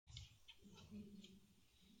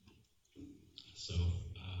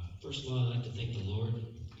First of all, I'd like to thank the Lord.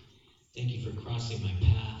 Thank you for crossing my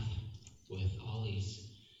path with all these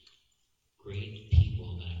great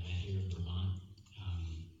people that I've met here in Vermont.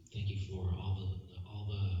 Thank you for all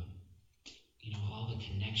the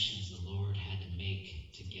connections the Lord had to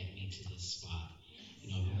make to get me to this spot.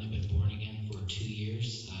 I've only been born again for 2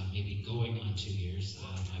 years, maybe going on 2 years.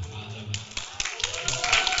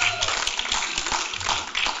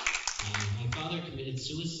 My father committed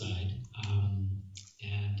suicide,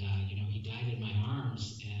 he died in my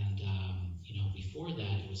arms. And before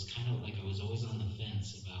that, it was kind of like I was always on the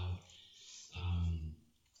fence about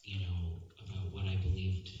what I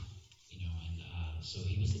believed. So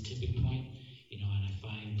he was the tipping point. And I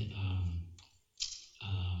find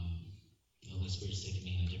the Holy Spirit's taking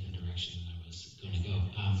me in a different direction than I was going to go.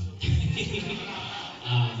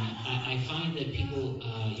 I find that people,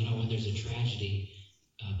 when there's a tragedy,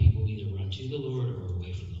 people either run to the Lord or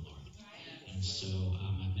away from the Lord. And so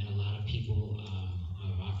I've met a lot of people who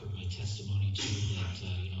I've offered my testimony to that,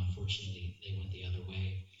 unfortunately, they went the other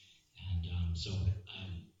way. And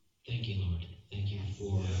thank you, Lord. Thank you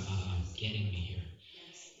for getting me here.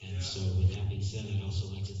 And so with that being said, I'd also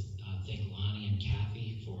like to thank Lonnie and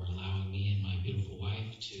Kathy for allowing me and my beautiful wife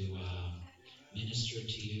to minister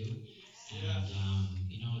to you. And,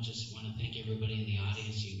 I just want to thank everybody in the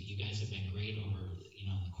audience. You guys have been great over,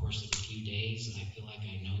 the course of a few days. I feel like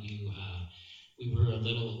I know you. We were a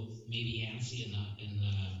little maybe antsy in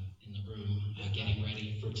the room getting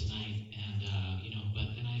ready for tonight. And, but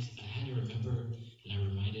then I had to remember, and I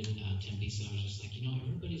reminded Tembisa, I was just like,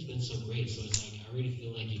 everybody's been so great. So it's like, I already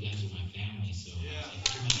feel like you guys are my family. So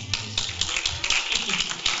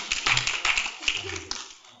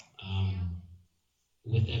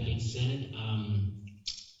with that being said,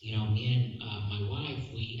 me and my wife,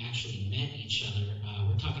 we actually met each other.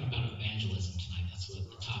 We're talking about evangelism tonight. That's what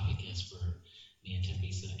the topic is for me and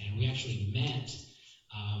Tembisa. And we actually met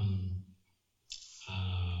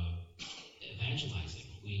evangelizing.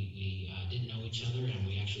 We didn't know each other, and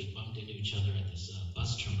we actually bumped into each other at this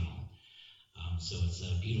bus terminal. So it's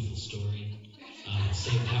a beautiful story.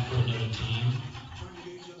 Save that for another time.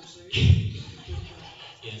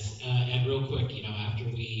 Yes, and real quick, after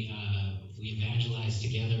we evangelized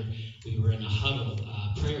together, we were in a huddle,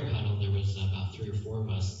 prayer huddle. There was about 3 or 4 of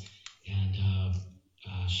us, and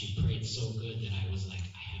she prayed so good that I was like,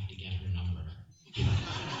 I have to get her number.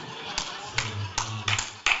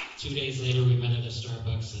 So 2 days later, we met at a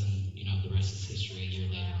Starbucks, and the rest is history. A year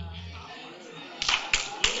later, we're married.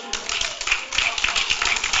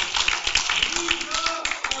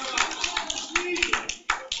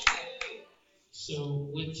 So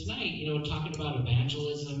with tonight, talking about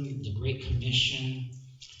evangelism, the Great Commission,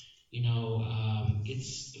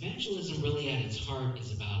 it's evangelism really at its heart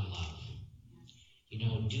is about love.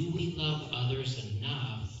 Do we love others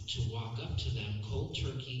enough to walk up to them cold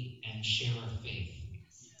turkey and share our faith?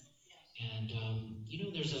 And,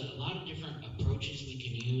 there's a lot of different approaches we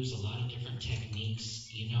can use, a lot of different techniques.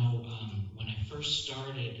 When I first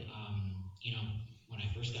started, when I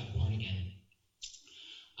first got born again,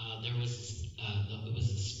 there was it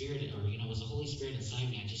was the Spirit, or it was the Holy Spirit inside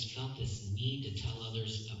me. I just felt this need to tell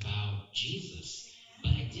others about Jesus,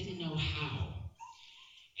 but I didn't know how.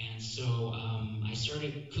 And so I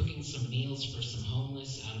started cooking some meals for some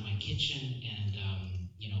homeless out of my kitchen, and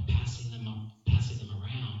passing them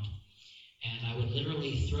around. And I would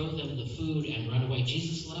literally throw them the food and run away.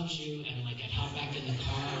 Jesus loves you, and I'd hop back in the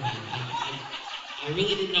car. And I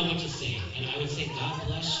really didn't know what to say, and I would say, God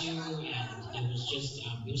bless you, and it was just,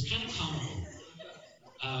 it was kind of comical.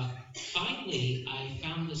 Finally, I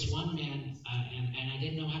found this one man, and I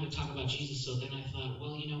didn't know how to talk about Jesus, so then I thought,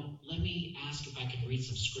 well, let me ask if I can read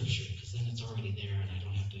some scripture, because then it's already there, and I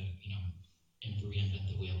don't have to, reinvent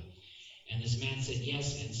the wheel. And this man said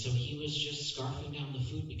yes, and so he was just scarfing down the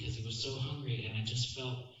food because he was so hungry, and I just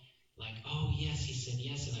felt like, oh, yes, he said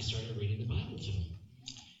yes, and I started reading the Bible to him.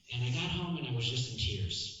 And I got home, and I was just in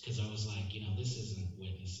tears, because I was like, this isn't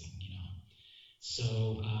witnessing,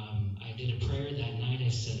 So I did a prayer that night. I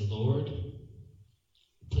said, Lord,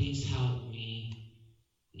 please help me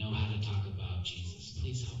know how to talk about Jesus.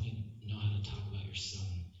 Please help me know how to talk about your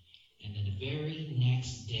Son. And then the very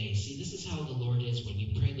next day, see, this is how the Lord is when you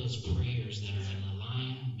pray those prayers that are in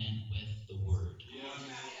alignment with the Word. Yeah.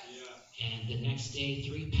 And the next day,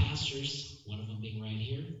 3 pastors, one of them being right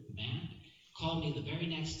here, Matt, called me the very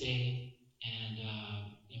next day and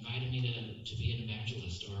invited me to be an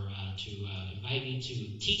evangelist, or to invite me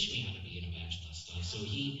to teach me how to be an evangelist.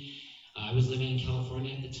 I was living in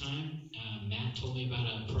California at the time. Matt told me about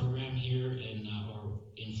a program here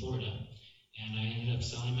in Florida, and I ended up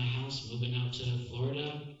selling my house, moving out to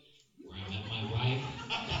Florida, where I met my my wife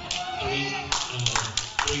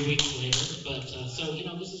 3 weeks later. But so,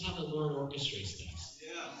 this is how the Lord orchestrates things.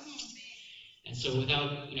 Yeah. And so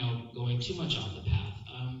without, going too much off the path,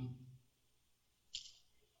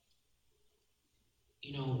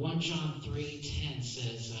 1 John 3:10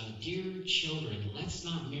 says, "Dear children, let's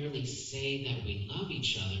not merely say that we love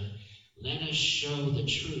each other. Let us show the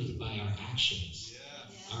truth by our actions.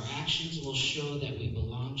 Yeah. Our actions will show that we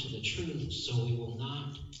belong to the truth, so we will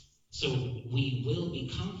be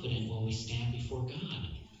confident when we stand before God."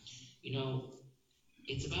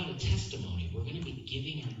 It's about a testimony. We're going to be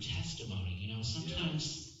giving our testimony.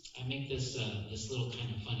 Sometimes I make this little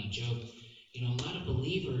kind of funny joke. A lot of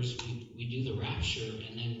believers, we do the rapture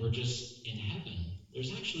and then we're just in heaven. We're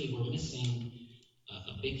missing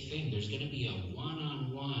a big thing. There's going to be a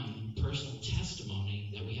one-on-one personal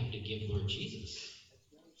testimony that we have to give Lord Jesus.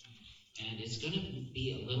 And it's going to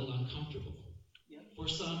be a little uncomfortable. For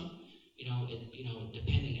some,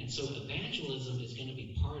 depending. And so evangelism is going to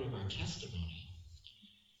be part of our testimony.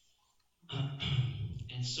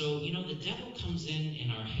 And so, the devil comes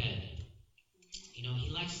in our head. He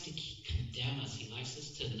likes to condemn us. He likes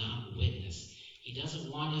us to not witness. He doesn't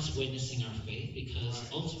want us witnessing our faith because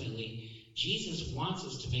ultimately Jesus wants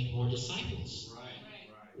us to make more disciples. Right.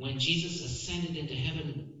 When Jesus ascended into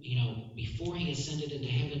heaven, before he ascended into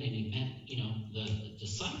heaven and he met, the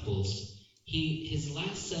disciples, his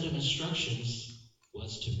last set of instructions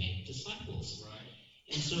was to make disciples.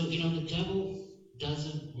 Right. And so, the devil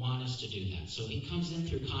doesn't want us to do that. So he comes in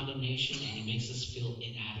through condemnation and he makes us feel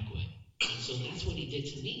inadequate. And so that's what he did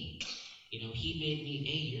to me. He made me,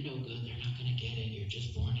 hey, you're no good. They're not going to get it. You're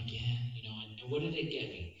just born again. And what did it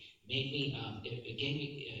get me?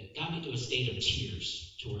 It got me to a state of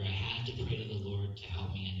tears to where I had to pray to the Lord to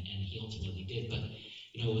help me, and he ultimately did. But,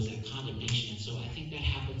 it was that condemnation. And so I think that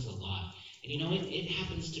happens a lot. And, it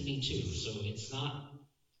happens to me too. So it's not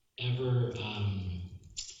ever,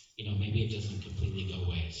 maybe it doesn't completely go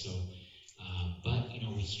away. So, but,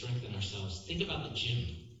 we strengthen ourselves. Think about the gym.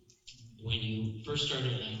 When you first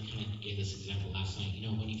started, and I kind of gave this example last night,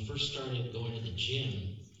 when you first started going to the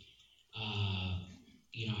gym,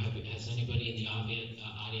 has anybody in the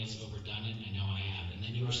audience overdone it? I know I have. And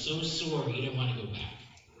then you were so sore, you didn't want to go back.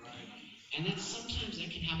 Right. And sometimes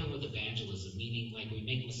that can happen with evangelism, meaning like we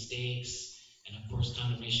make mistakes, and of course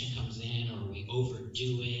condemnation comes in, or we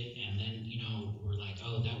overdo it, and then, we're like,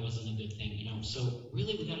 oh, that wasn't a good thing, So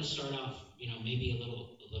really we got to start off, maybe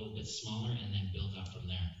a little bit smaller and then build up from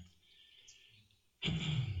there.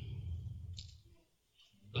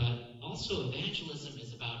 But also evangelism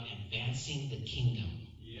is about advancing the kingdom.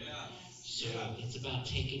 Yeah. So it's about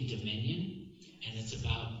taking dominion, and it's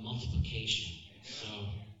about multiplication. So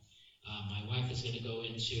my wife is going to go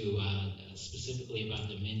into specifically about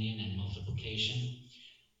dominion and multiplication.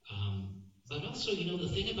 But also, the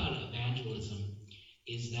thing about evangelism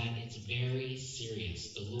is that it's very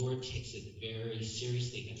serious. The Lord takes it very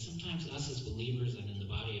seriously. And sometimes us as believers and in the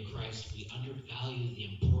body of Christ, we undervalue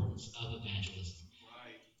the importance of evangelism.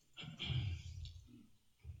 Right.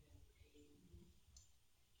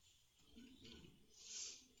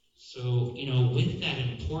 So, with that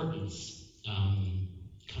importance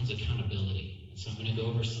comes accountability. And so I'm going to go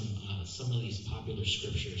over some of these popular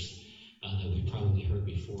scriptures that we probably heard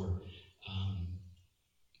before.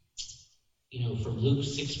 From Luke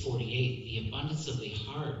 6:48, the abundance of the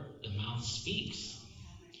heart, the mouth speaks.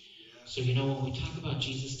 So, when we talk about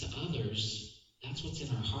Jesus to others, that's what's in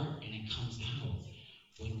our heart, and it comes out.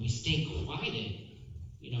 When we stay quiet,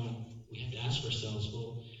 we have to ask ourselves,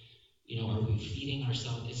 well, are we feeding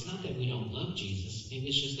ourselves? It's not that we don't love Jesus. Maybe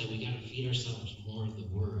it's just that we got to feed ourselves more of the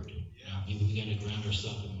Word. Maybe we got to ground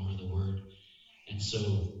ourselves in more of the Word. And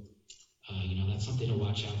so, that's something to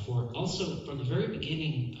watch out for. Also, from the very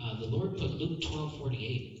beginning, the Lord put Luke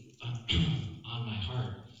 12:48 on my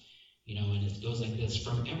heart. And it goes like this: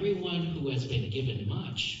 from everyone who has been given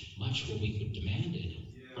much, much will be demanded.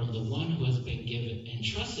 Yeah. From the one who has been given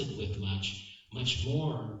entrusted with much, much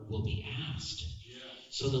more will be asked. Yeah.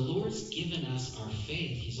 So the Lord's given us our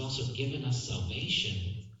faith. He's also given us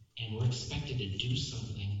salvation, and we're expected to do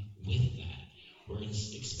something with that. We're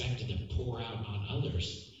expected to pour out on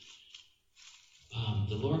others.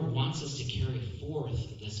 The Lord wants us to carry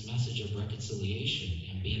forth this message of reconciliation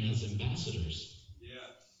and being His ambassadors.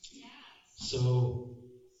 Yeah. So,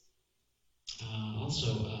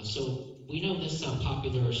 so we know this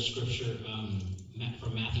popular scripture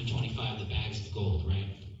from Matthew 25, the bags of gold, right?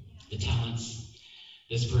 The talents.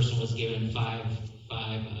 This person was given five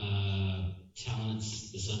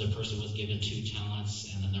talents. This other person was given 2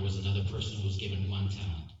 talents, and then there was another person who was given 1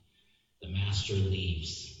 talent. The master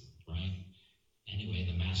leaves, right? Anyway,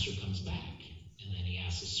 the master comes back, And then he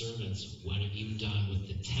asked the servants, what have you done with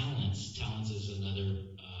the talents? Talents is another,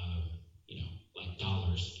 like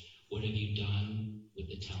dollars. What have you done with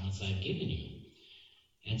the talents I've given you?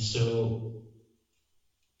 And so,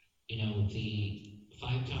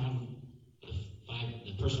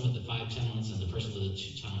 the person with the 5 talents and the person with the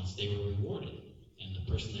 2 talents, they were rewarded. And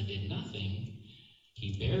the person that did nothing,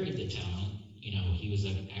 he buried the talent. He was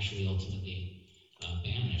actually ultimately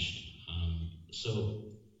banished. So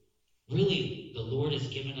really, the Lord has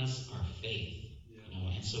given us our faith,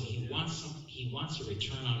 and so He wants a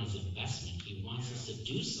return on His investment. He wants us to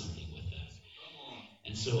do something with that.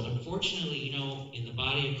 And so, unfortunately, in the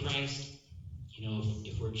body of Christ,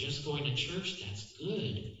 if we're just going to church, that's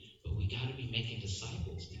good, but we got to be making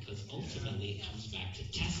disciples, because ultimately it comes back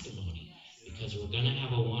to testimony. Because we're going to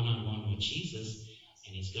have a one-on-one with Jesus,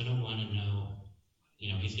 and He's going to want to know.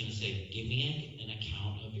 He's going to say, give me an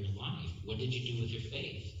account of your life. What did you do with your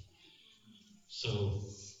faith? So,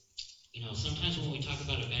 sometimes when we talk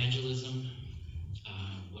about evangelism,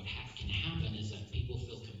 what can happen is that people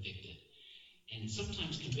feel convicted. And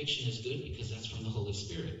sometimes conviction is good because that's from the Holy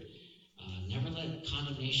Spirit. Never let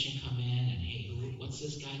condemnation come in and, hey, what's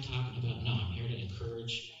this guy talking about? No, I'm here to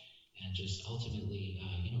encourage and just ultimately,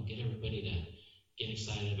 get everybody to get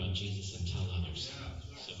excited about Jesus and tell others.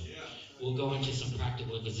 So we'll go into some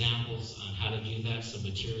practical examples on how to do that, some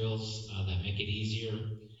materials that make it easier.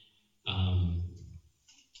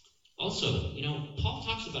 Also, Paul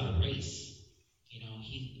talks about a race.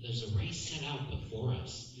 There's a race set out before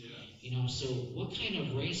us. So what kind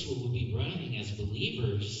of race will we be running as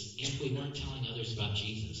believers if we weren't telling others about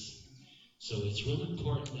Jesus? So it's real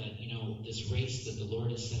important that, this race that the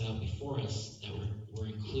Lord has set out before us, that we're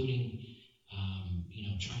including,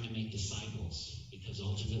 trying to make disciples, because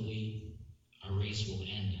ultimately our race will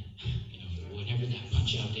end, whenever that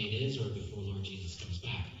punch-out date is or before Lord Jesus comes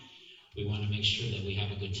back. We want to make sure that we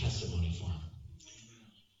have a good testimony for Him.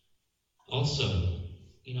 Also,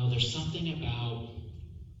 there's something about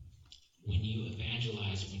when you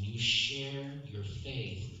evangelize, when you share your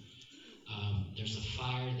faith, there's a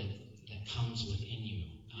fire that comes within you.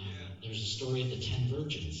 There's a story of the 10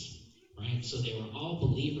 virgins, right? So they were all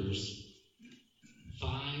believers. 5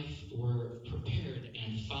 were prepared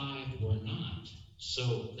and 5 were not.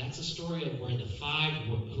 So that's a story of where the 5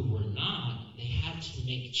 who were not, they had to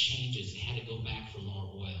make changes. They had to go back for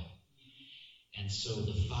more oil. And so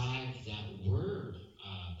the 5 that were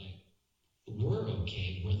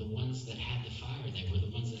okay were the ones that had the fire. They were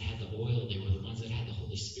the ones that had the oil. They were the ones that had the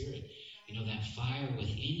Holy Spirit. That fire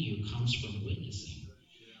within you comes from witnessing.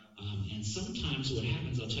 And sometimes what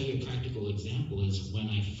happens, I'll tell you a practical example, is when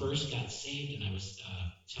I first got saved and I was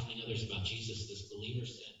telling others about Jesus, this believer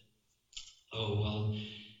said, oh, well,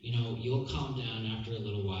 you'll calm down after a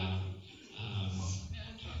little while.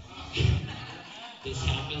 This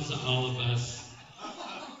happens to all of us.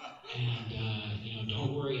 And,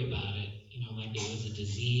 don't worry about it. Like it was a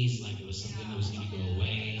disease, like it was something that was going to go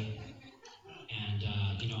away. And,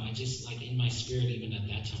 I just, like in my spirit, even at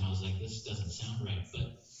that time, I was like, this doesn't sound right.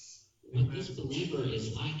 But what this believer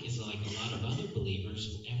is like a lot of other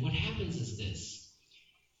believers. And what happens is this,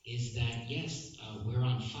 is that, yes, we're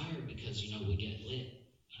on fire because, we get lit.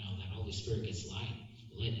 That Holy Spirit gets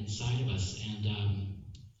lit inside of us. And,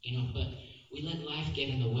 but we let life get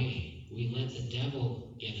in the way. We let the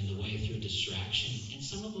devil get in the way through distraction. And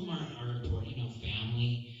some of them are important,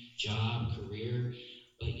 family, job, career.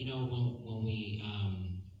 But,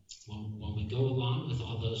 when we go along with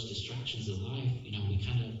all those distractions of life,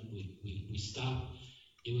 we stop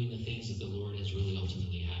doing the things that the Lord has really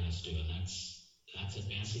ultimately had us do. And that's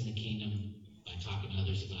advancing the kingdom by talking to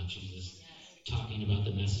others about Jesus, talking about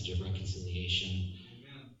the message of reconciliation.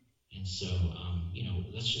 Amen. And so,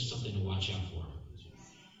 that's just something to watch out for.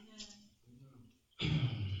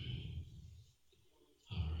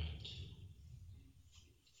 All right.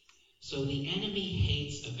 So the enemy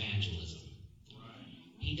hates evangelism.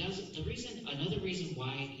 He doesn't. Another reason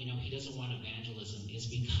why he doesn't want evangelism is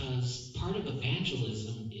because part of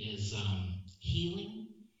evangelism is healing.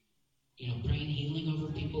 Praying healing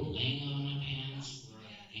over people, laying on hands,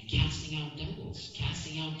 and casting out devils,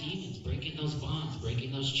 casting out demons, breaking those bonds,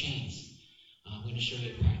 breaking those chains. I'm going to show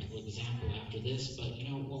you a practical example after this. But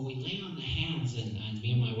when we lay on the hands, and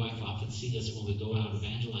me and my wife often see this when we go out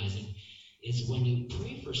evangelizing, is when you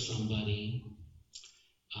pray for somebody.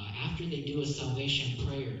 After they do a salvation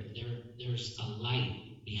prayer, there's a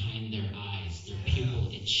light behind their eyes, their pupil,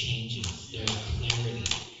 it changes, there's clarity.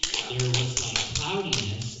 There was like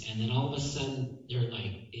cloudiness, and then all of a sudden, they're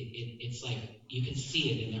like, it's like you can see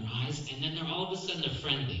it in their eyes, and then all of a sudden they're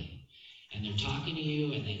friendly. And they're talking to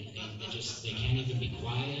you, and they just they can't even be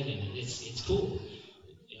quiet, and it's cool.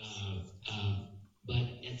 But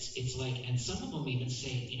it's like, and some of them even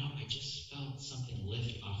say, I just felt something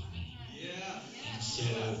lift off me. Yeah. And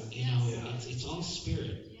so, it's all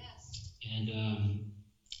spirit. And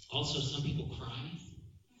also some people cry.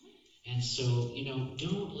 And so,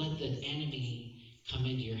 don't let the enemy come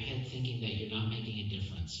into your head thinking that you're not making a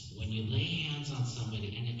difference. When you lay hands on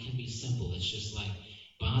somebody, and it can be simple, it's just like,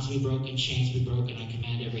 bonds be broken, chains be broken, I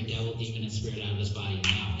command every devil, demon, and spirit out of his body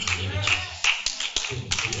now in the name of Jesus.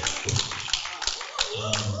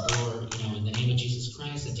 Or, in the name of Jesus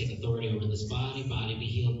Christ, I take authority over this body be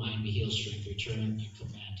healed, mind be healed, strength return, I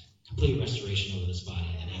command complete restoration over this body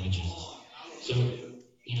in the name of Jesus. So,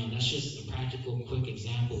 that's just a practical, quick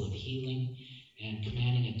example of healing and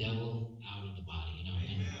commanding a devil out of the body,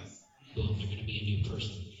 and boom, they're going to be a new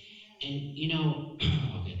person. And,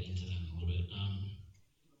 I'll get into that in a little bit.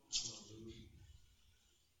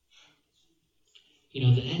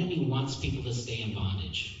 The enemy wants people to stay in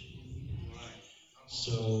bondage.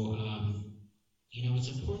 So, it's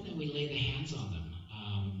important that we lay the hands on them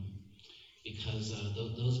because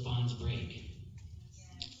those bonds break.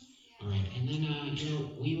 All right, and then,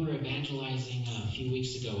 we were evangelizing a few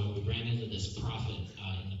weeks ago when we ran into this prophet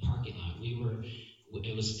in the parking lot.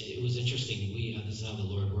 It was interesting. This is how the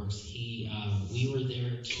Lord works. We were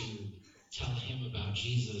there to tell him about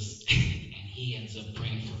Jesus, and he ends up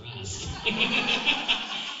praying for us.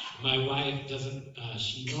 My wife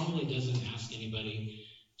she normally doesn't ask anybody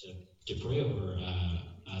to pray over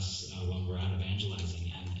us when we're out evangelizing,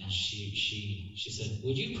 and she said,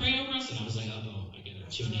 "Would you pray over us?" And I was like, "Oh, I gotta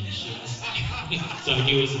tune in." So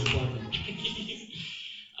he was important.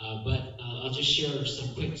 But I'll just share some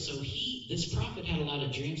quick. So this prophet had a lot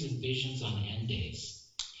of dreams and visions on end days,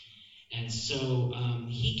 and so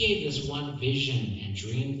he gave this one vision and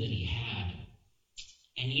dream that he had.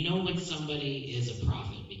 And when somebody is a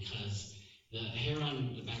prophet, because the hair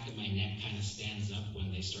on the back of my neck kind of stands up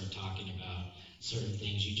when they start talking about certain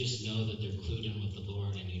things. You just know that they're clued in with the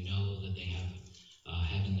Lord, and you know that they have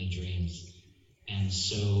heavenly dreams. And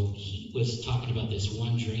so he was talking about this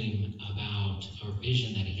one dream or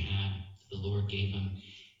vision that he had, the Lord gave him.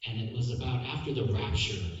 And it was about after the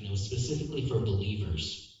rapture, and it was specifically for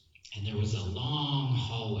believers. And there was a long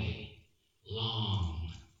hallway,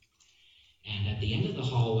 and at the end of the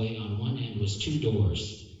hallway, on one end was 2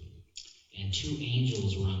 doors, and 2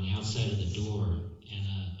 angels were on the outside of the door, and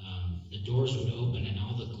the doors would open, and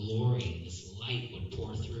all the glory, this light would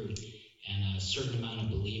pour through, and a certain amount of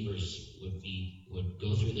believers would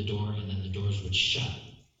go through the door, and then the doors would shut.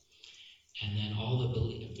 And then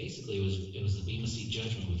basically it was the Bema Seat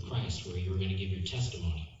judgment with Christ, where you were going to give your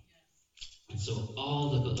testimony. And so a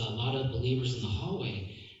lot of believers in the hallway,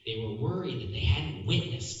 they were worried that they hadn't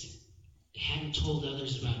witnessed. They hadn't told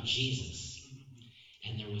others about Jesus.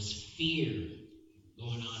 And there was fear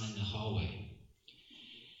going on in the hallway.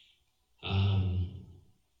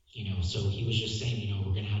 So he was just saying,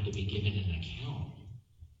 we're going to have to be given an account.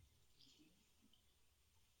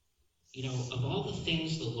 Of all the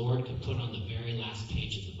things the Lord could put on the very last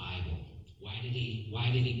page of the Bible, why did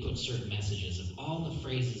he put certain messages? Of all the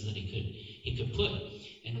phrases that he could put.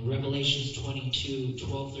 In Revelations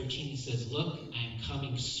 22:12-13, he says, "Look, I am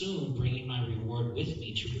coming soon, bringing my reward with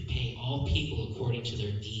me to repay all people according to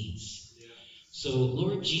their deeds." Yeah. So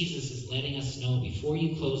Lord Jesus is letting us know, before you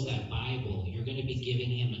close that Bible, you're going to be giving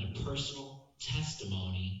him a personal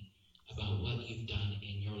testimony about what you've done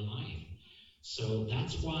in your life. So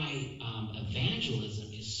that's why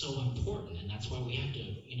evangelism is so important, and that's why we have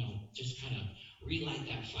to, just kind of relight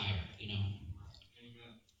that fire,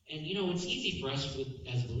 And, it's easy for us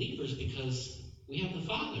as believers because we have the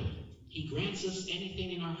Father. He grants us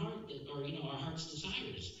anything in our heart our heart's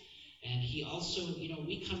desires. And he also,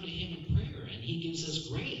 we come to him in prayer, and he gives us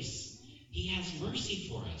grace. He has mercy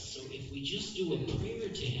for us. So if we just do a prayer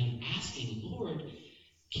to him asking, "Lord,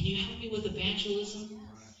 can you help me with evangelism?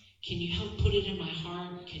 Can you help put it in my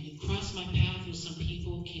heart? Can you cross my path with some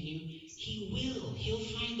people? He will. He'll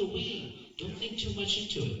find the way. Don't think too much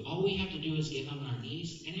into it. All we have to do is get on our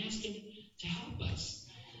knees and ask him to help us.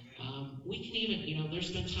 We can even,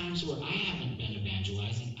 there's been times where I haven't been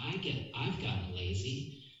evangelizing. I've gotten lazy,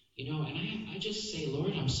 and I just say,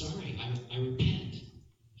 "Lord, I'm sorry. I repent.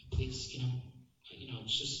 Please,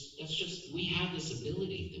 we have this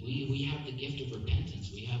ability. That we have the gift of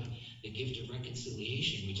repentance. We have the gift of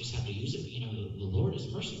reconciliation. We just have to use it. The Lord is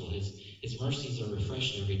merciful. His mercies are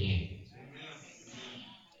refreshed every day."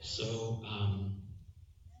 So,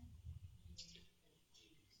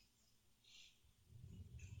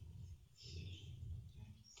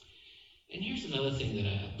 and here's another thing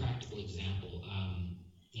a practical example.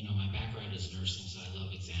 My background as nursing, so I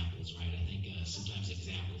love examples, right? I think sometimes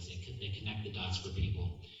examples, they connect the dots for people.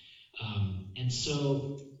 And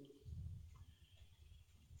so,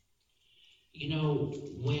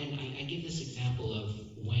 when I give this example of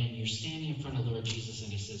when you're standing in front of Lord Jesus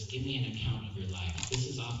and he says, give me an account of your life, this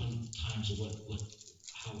is oftentimes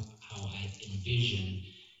how I envision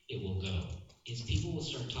it will go, is people will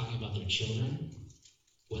start talking about their children,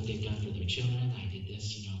 what they've done for their children. I did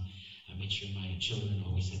this, I made sure my children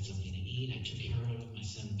always had something to eat. I took care of them. I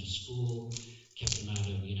sent them to school, kept them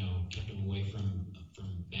kept them away from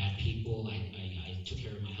bad people. I took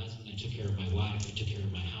care of my husband. I took care of my wife. I took care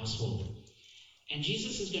of my household. And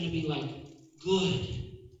Jesus is going to be like, good.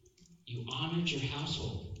 You honored your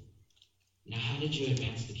household. Now, how did you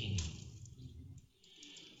advance the kingdom?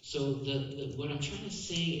 So what I'm trying to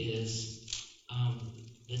say is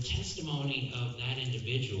the testimony of that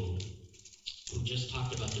individual who just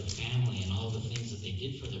talked about their family and all the things that they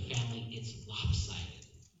did for their family, it's lopsided.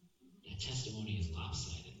 That testimony is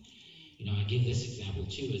lopsided. I give this example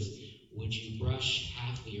too, is would you brush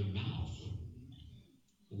half of your mouth?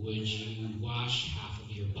 Would you wash half of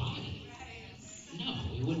your body? No,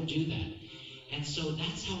 we wouldn't do that. And so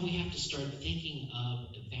that's how we have to start thinking of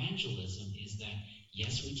evangelism, is that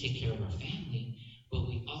yes, we take care of our family, but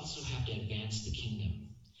we also have to advance the kingdom.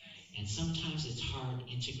 And sometimes it's hard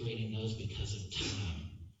integrating those because of time.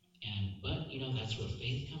 But that's where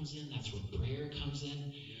faith comes in. That's where prayer comes in.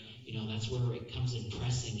 That's where it comes in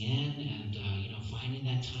pressing in and, finding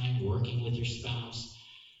that time, working with your spouse.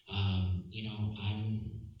 I'm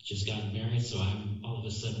just gotten married, so I'm all of a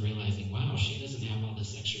sudden realizing, wow, she doesn't have all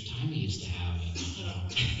this extra time we used to have.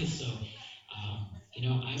 And, so,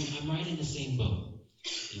 I'm right in the same boat.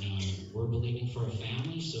 We're believing for a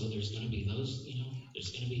family, so there's going to be those, there's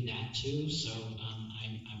going to be that too. So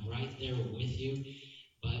I'm right there with you.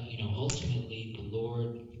 But, ultimately, the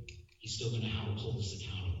Lord, he's still going to hold us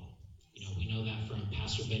accountable. We know that from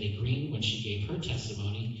Pastor Betty Green when she gave her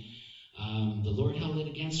testimony. The Lord held it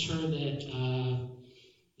against her that,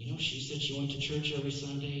 she said she went to church every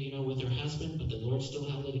Sunday, with her husband, but the Lord still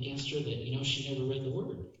held it against her that, she never read the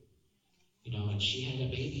Word. And she had a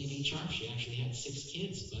baby in each arm. She actually had 6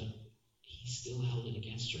 kids, but he still held it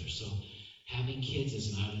against her. So having kids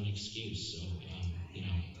is not an excuse. So,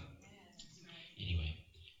 anyway,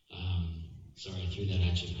 sorry I threw that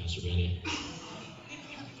at you, Pastor Betty.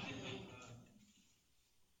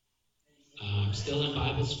 I'm still in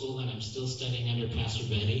Bible school and I'm still studying under Pastor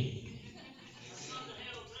Betty.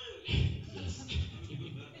 Yes.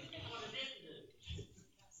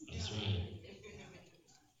 That's right.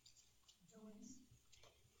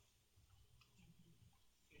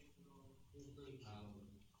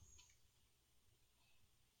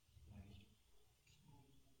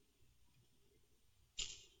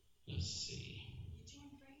 Let's see.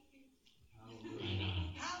 Right on.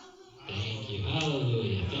 Thank you.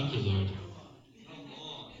 Hallelujah. Thank you, Lord.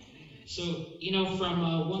 So, from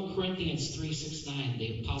 1 Corinthians 3:6-9, the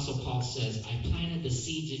Apostle Paul says, I planted the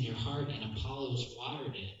seeds in your heart and Apollos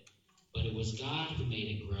watered it, but it was God who made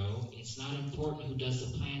it grow. It's not important who does the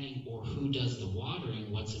planting or who does the watering.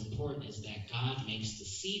 What's important is that God makes the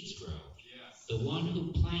seeds grow. Yes. The one who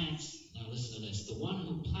plants, now listen to this, the one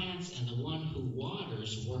who plants and the one who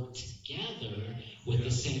waters work together with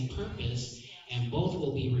the same purpose, and both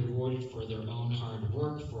will be rewarded for their own hard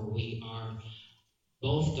work, for we are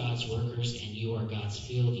both God's workers, and you are God's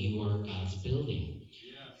field, you are God's building.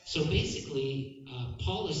 Yeah. So basically,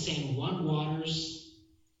 Paul is saying one waters,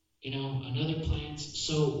 another plants.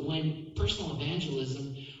 So when personal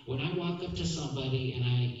evangelism, when I walk up to somebody and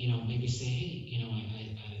I, maybe say, hey,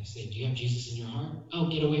 I say, do you have Jesus in your heart? Oh,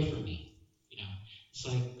 get away from me. It's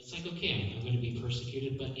like okay, I'm going to be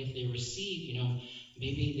persecuted, but if they receive,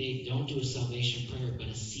 maybe they don't do a salvation prayer, but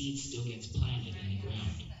a seed still gets planted in the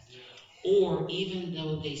ground. Or even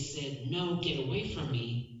though they said, no, get away from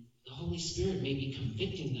me, the Holy Spirit may be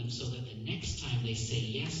convicting them so that the next time they say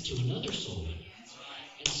yes to another soul.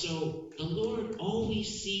 And so the Lord always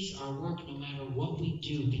sees our work no matter what we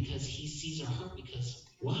do, because he sees our heart. Because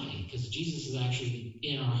why? Because Jesus is actually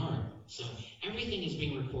in our heart. So everything is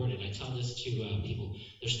being recorded. I tell this to people.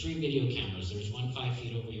 There's 3 video cameras. There's one 5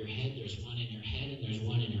 feet over your head. There's one in your head, and there's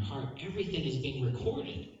one in your heart. Everything is being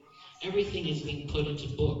recorded. Everything is being put into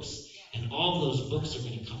books. And all those books are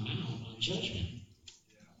going to come out on judgment.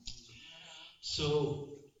 So,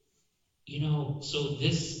 so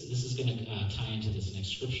this is going to tie into this next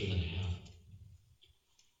scripture that I have.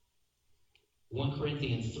 1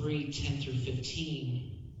 Corinthians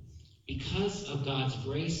 3:10-15. Because of God's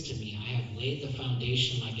grace to me, I have laid the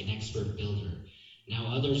foundation like an expert builder. Now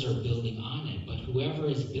others are building on it, but whoever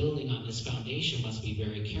is building on this foundation must be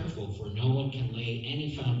very careful, for no one can lay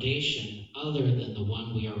any foundation other than the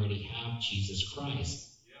one we already have, Jesus Christ.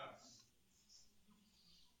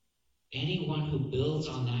 Anyone who builds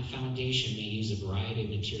on that foundation may use a variety of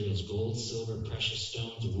materials, gold, silver, precious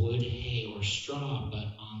stones, wood, hay, or straw, but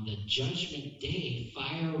on the judgment day,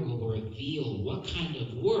 fire will reveal what kind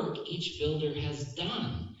of work each builder has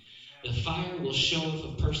done. The fire will show if a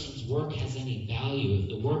person's work has any value. If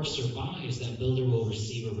the work survives, that builder will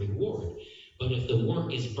receive a reward. But if the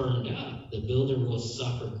work is burned up, the builder will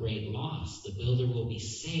suffer great loss. The builder will be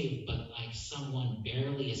saved, but like someone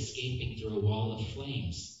barely escaping through a wall of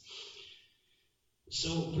flames.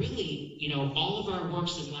 So really, all of our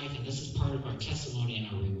works in life, and this is part of our testimony and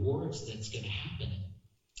our rewards that's going to happen,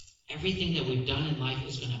 everything that we've done in life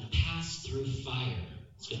is going to pass through fire.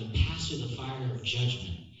 It's going to pass through the fire of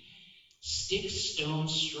judgment. Stick, stone,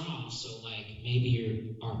 straw, so like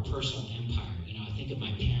maybe our personal empire. I think of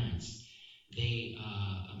my parents. They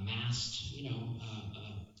amassed,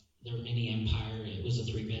 their mini empire. It was a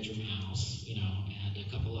 3-bedroom house, and a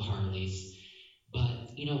couple of Harleys. But,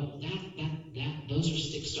 those are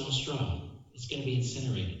stick, stone, straw. It's going to be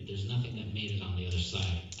incinerated. There's nothing that made it on the other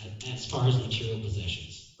side as far as material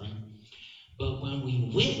possessions, right? But when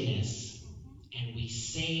we witness and we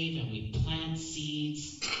save and we plant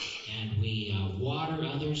seeds and we water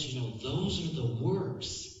others, those are the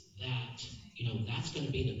works that, that's going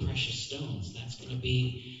to be the precious stones. That's going to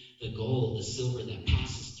be the gold, the silver that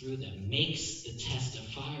passes through, that makes the test of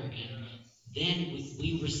fire. And then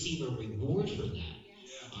we receive a reward for that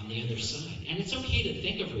on the other side. And it's okay to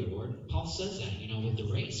think of reward. Paul says that, with the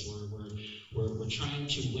race. We're trying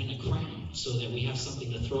to win a crown so that we have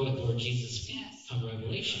something to throw at Lord Jesus' feet come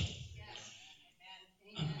Revelation.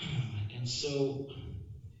 And so,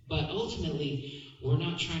 but ultimately, we're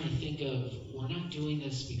not doing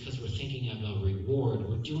this because we're thinking of a reward.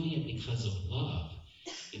 We're doing it because of love.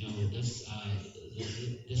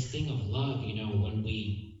 This thing of love, when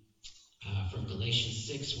we, from Galatians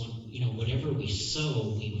 6, when, whatever we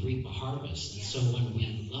sow, we reap a harvest. And so when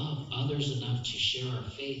we love others enough to share our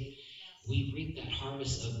faith, we reap that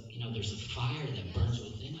harvest of, there's a fire that burns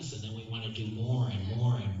within us, and then we want to do more and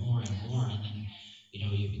more and more and more, and then,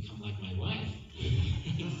 you become like my wife.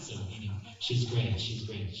 So, she's great.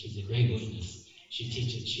 She's a great witness.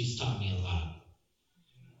 She's taught me a lot.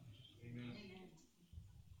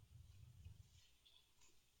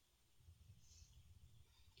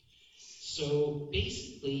 So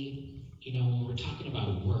basically, when we're talking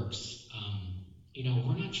about works,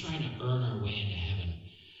 we're not trying to earn our way into heaven.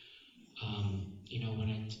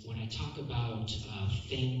 When I talk about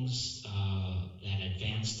things that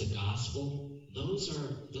advance the gospel, those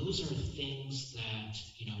are things that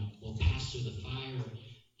will pass through the fire,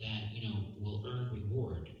 that will earn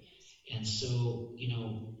reward. And so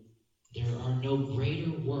there are no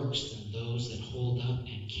greater works than those that hold up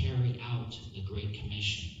and carry out the Great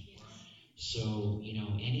Commission. So,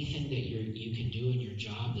 anything that you can do in your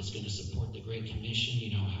job that's going to support the Great Commission,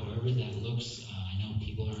 however that looks. I know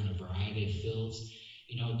people are in a variety of fields.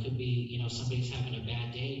 It could be, somebody's having a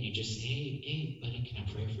bad day and you just say, hey, buddy, can I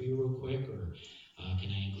pray for you real quick? Or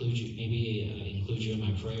can I include you in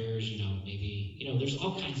my prayers? Maybe, there's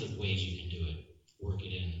all kinds of ways you can do it. Work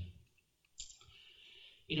it in.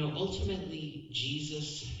 Ultimately,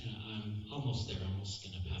 Jesus, I'm almost there. I'm almost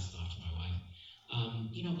going to pass it off to my wife.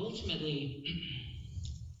 Ultimately,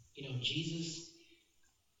 Jesus,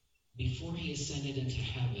 before he ascended into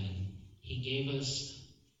heaven, he gave us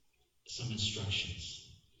some instructions.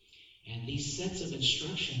 And these sets of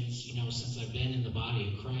instructions, since I've been in the body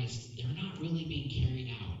of Christ, they're not really being carried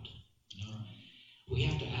out. We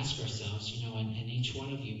have to ask ourselves, and each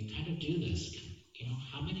one of you kind of do this.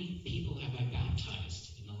 How many people have I baptized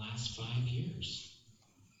in the last 5 years?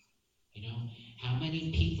 How many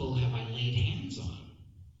people have I laid hands on?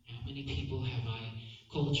 How many people have I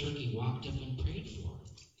cold turkey walked up and prayed for?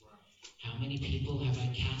 How many people have I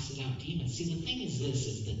casted out demons? See, the thing is this,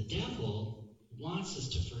 is the devil wants us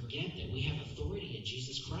to forget that we have authority in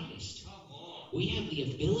Jesus Christ. We have the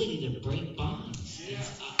ability to break bonds.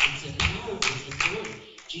 It's a power, it's authority.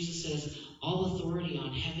 Jesus says, all authority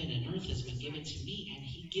on heaven and earth has been given to me, and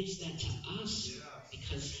he gives that to us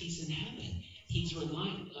because he's in heaven. He's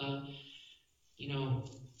relying,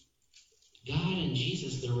 God and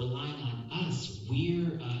Jesus, they're relying on us.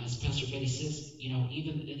 We're, as Pastor Betty says,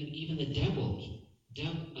 even the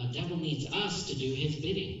devil needs us to do his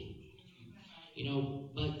bidding.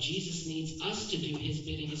 But Jesus needs us to do his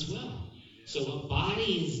bidding as well. So a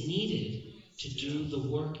body is needed to do the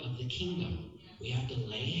work of the kingdom. We have to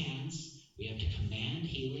lay hands. We have to command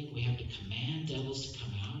healing. We have to command devils to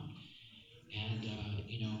come out.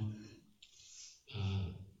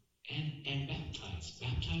 And, and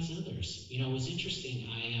baptize others. It was interesting.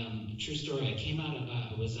 True story, I came out of,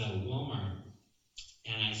 I was at Walmart,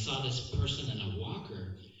 and I saw this person in a walker,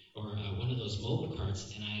 or one of those mobile carts,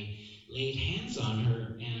 and I laid hands on her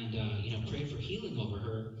and, prayed for healing over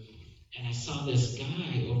her. And I saw this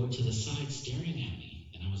guy over to the side staring at me.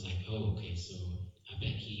 And I was like, oh, okay, so I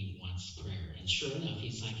bet he wants prayer. And sure enough,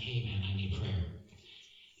 he's like, hey, man, I need prayer.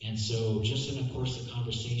 And so just in the course of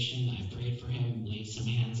conversation, I prayed for him, laid some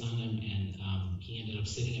hands on him, and he ended up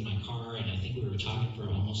sitting in my car, and I think we were talking for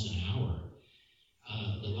almost an hour.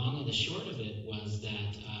 The long and the short of it was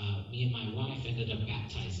that me and my wife ended up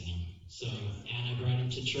baptizing him. So Anna brought him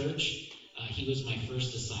to church. He was my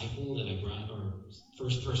first disciple that I brought, or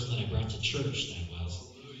first person that I brought to church, that was.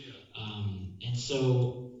 And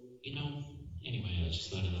so, anyway, I just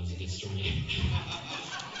thought that was a good story.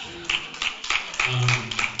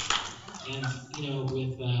 And,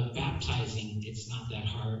 with baptizing, it's not that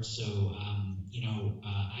hard. So,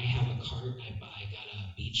 I have a cart. I got a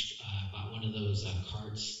beach, bought one of those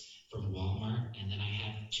carts from Walmart, and then I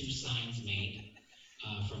had 2 signs made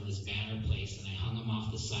from this banner place, and I hung them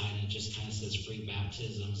off the side, and it just kind of says free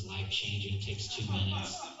baptisms, life-changing, it takes 2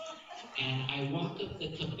 minutes. And I walk up the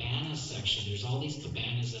cabana section. There's all these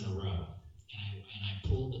cabanas in a row, and I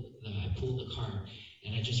pull the cart.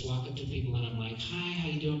 And I just walk up to people and I'm like, hi, how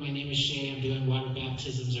you doing? My name is Shay. I'm doing water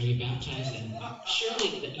baptisms. Are you baptized? And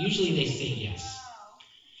usually they say yes.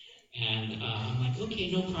 And I'm like, okay,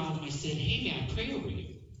 no problem. I said, hey, may I pray over you?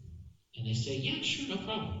 And they say, yeah, sure, no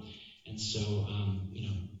problem. And so,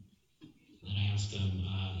 then I ask them,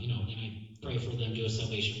 then I pray for them, do a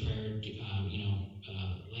salvation prayer,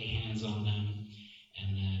 lay hands on them.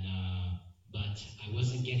 And then, but I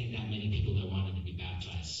wasn't getting that many people that wanted to be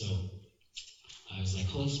baptized. So I was like,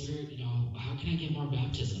 Holy Spirit, how can I get more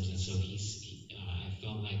baptisms? And so I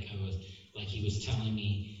felt like he was telling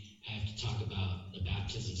me I have to talk about the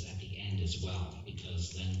baptisms at the end as well, because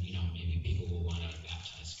then, maybe people will want to get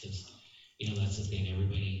baptized, because, that's the thing.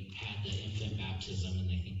 Everybody had the infant baptism and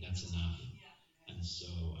they think that's enough. And so,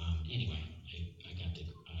 anyway, I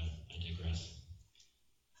digress.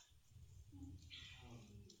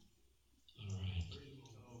 All right.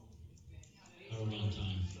 How are we on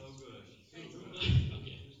time?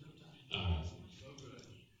 Okay. All right.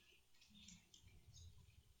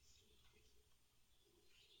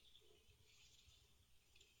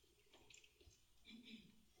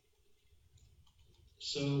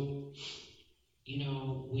 So,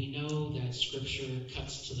 we know that Scripture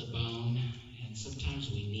cuts to the bone, and sometimes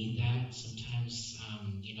we need that. Sometimes,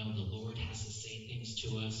 the Lord has to say things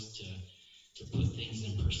to us to put things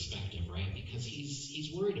in perspective, right? Because He's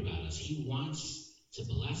worried about us. He wants to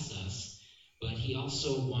bless us, but He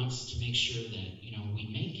also wants to make sure that, we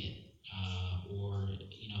make it,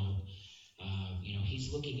 He's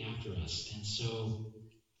looking after us. And so,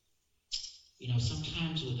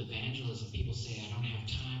 sometimes with evangelism, people say, I don't have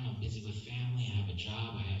time, I'm busy with family, I have a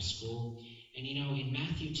job, I have school. And in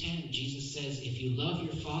Matthew 10, Jesus says, if you love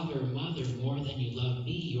your father or mother more than you love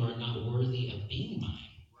me, you are not worthy of being mine.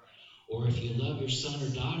 Or if you love your son or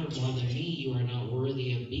daughter more than me, you are not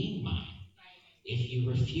worthy of being mine. If you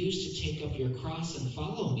refuse to take up your cross and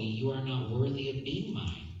follow me, you are not worthy of being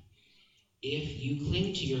mine. If you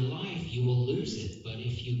cling to your life, you will lose it. But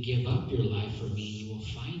if you give up your life for me, you will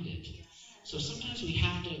find it. So sometimes we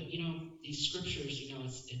have to, these scriptures,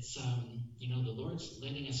 it's the Lord's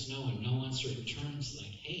letting us know in no uncertain terms,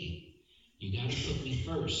 like, hey, you got to put me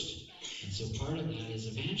first. And so part of that is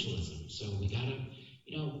evangelism. So we got to,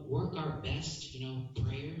 work our best,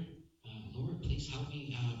 prayer. Lord, please help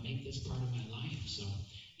me make this part of my life. So,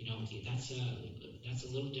 that's a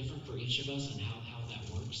little different for each of us and how that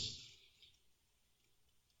works.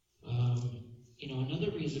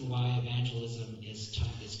 Another reason why evangelism is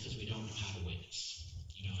tough is because we don't know how to witness.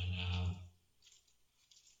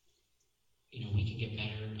 We can get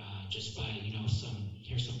better just by,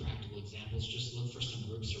 here's some practical examples. Just look for some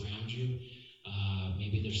groups around you.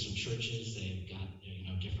 Maybe there's some churches, they've got,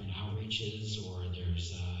 different outreaches, or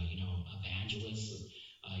there's, evangelists.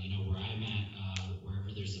 Where I'm at,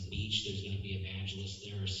 wherever there's a beach, there's going to be evangelists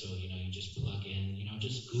there. So, you just plug in,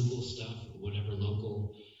 just Google stuff, whatever local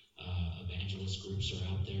evangelist groups are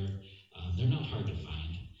out there. They're not hard to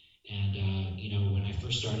find. And, when I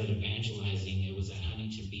first started evangelizing, it was at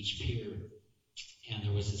Huntington Beach Pier. And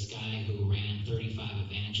there was this guy who ran 35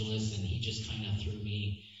 evangelists, and he just kind of threw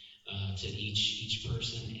me to each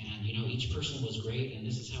person. And, each person was great. And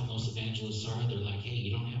this is how most evangelists are. They're like, hey,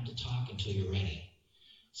 you don't have to talk until you're ready.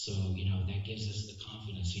 So, that gives us the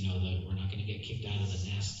confidence, that we're not going to get kicked out of the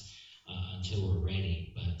nest until we're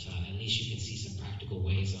ready. But at least you can see some practical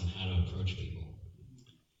ways on how to approach people.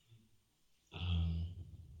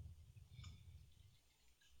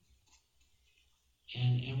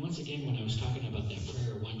 And once again, when I was talking about that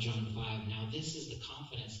prayer, 1 John 5, now this is the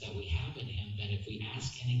confidence that we have in him, that if we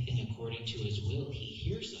ask anything according to his will, he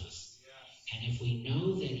hears us. Yes. And if we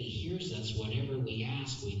know that he hears us, whatever we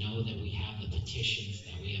ask, we know that we have the petitions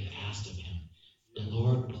that we have asked of him. The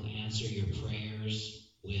Lord will answer your prayers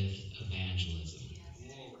with evangelism.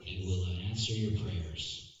 Yes. He will answer your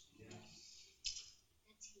prayers.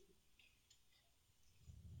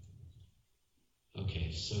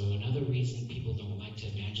 Okay, so another reason people don't like to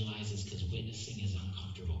evangelize is because witnessing is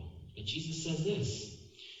uncomfortable. But Jesus says this,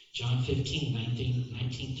 John 15,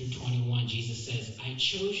 19 through 21, Jesus says, I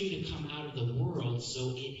chose you to come out of the world, so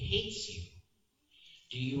it hates you.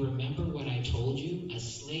 Do you remember what I told you? A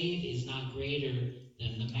slave is not greater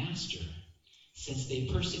than the master. Since they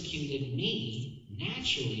persecuted me,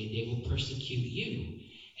 naturally they will persecute you.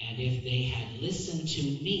 And if they had listened to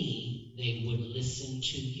me, they would listen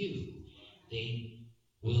to you. They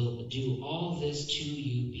will do all this to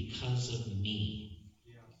you because of me.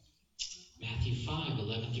 Yeah. Matthew 5,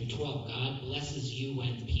 11 through 12. God blesses you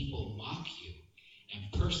when people mock you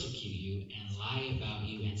and persecute you and lie about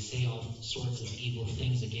you and say all sorts of evil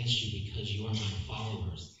things against you because you are my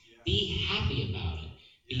followers. Yeah. Be happy about it.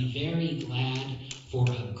 Be very glad, for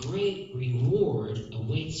a great reward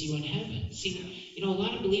awaits you in heaven. See, a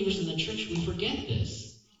lot of believers in the church, we forget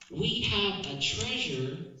this. We have a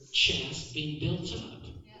treasure chest being built up.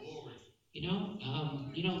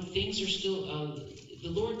 Things are still, the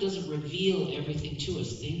Lord doesn't reveal everything to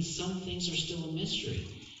us. Some things are still a mystery.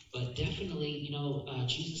 But definitely,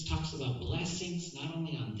 Jesus talks about blessings, not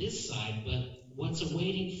only on this side, but what's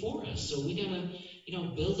awaiting for us. So we got to,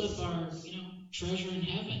 build up our, treasure in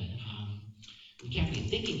heaven. We can't be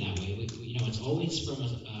thinking that way. It's always from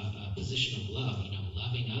a position of love,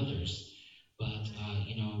 loving others. But,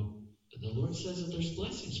 the Lord says that there's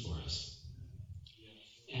blessings for us.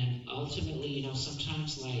 And ultimately,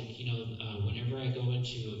 sometimes whenever I go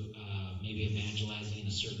into maybe evangelizing in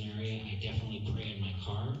a certain area, I definitely pray in my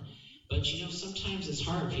car. But, sometimes it's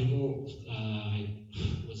hard. I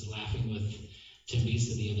was laughing with Tim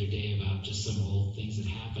Bisa the other day about just some old things that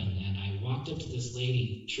happened. And I walked up to this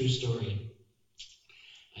lady, true story.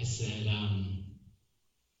 I said,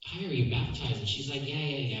 hi, are you baptized? And she's like,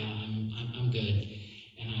 yeah, I'm good.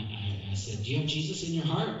 And I said, do you have Jesus in your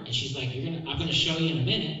heart? And she's like, I'm gonna show you in a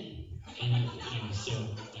minute. And so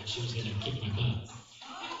she was gonna kick my butt.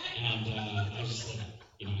 And I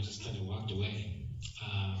just kind of walked away.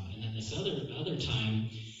 And then this other time,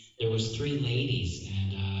 there was 3 ladies,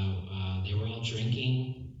 and they were all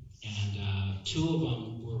drinking. And 2 of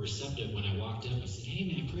them were receptive when I walked up. I said, hey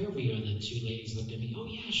man, I pray over you. And the 2 ladies looked at me, oh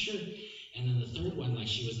yeah, sure. And then the 3rd one, like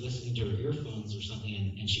she was listening to her earphones or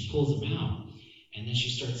something, and she pulls them out. And then she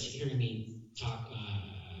starts hearing me talk,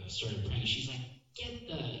 started praying. She's like, get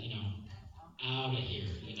the, out of here,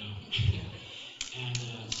 And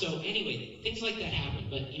so anyway, things like that happen.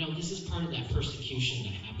 But, this is part of that persecution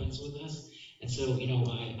that happens with us. And so,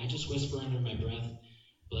 I just whisper under my breath,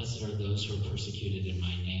 blessed are those who are persecuted in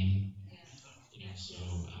my name. So,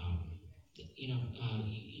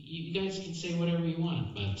 you guys can say whatever you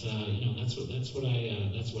want, but, that's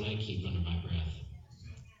what I keep under my breath.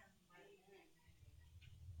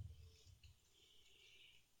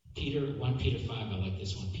 1 Peter 5, I like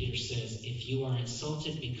this one. Peter says, if you are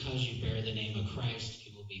insulted because you bear the name of Christ,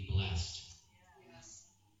 you will be blessed. Yes.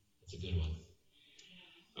 That's a good one.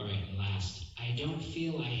 All right, and last, I don't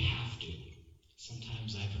feel I have to.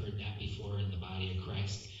 Sometimes I've heard that before in the body of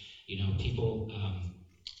Christ. People,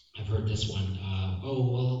 I've heard this one,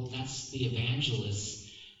 that's the evangelists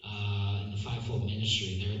in the fivefold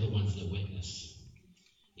ministry. They're the ones that witness.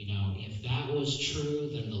 If that was true,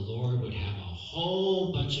 then the Lord would have a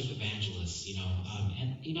whole bunch of evangelists, the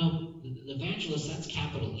evangelists, that's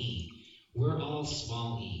capital E. We're all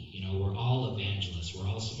small e, we're all evangelists. We're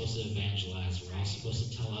all supposed to evangelize. We're all supposed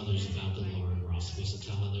to tell others about the Lord. We're all supposed to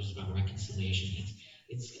tell others about reconciliation.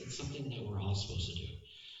 It's something that we're all supposed to do.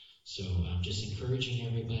 So I'm just encouraging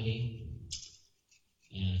everybody.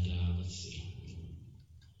 And let's see.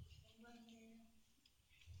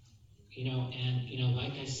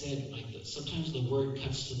 Like I said, sometimes the word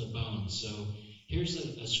cuts to the bone. So here's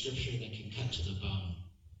a scripture that can cut to the bone.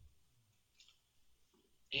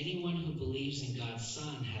 Anyone who believes in God's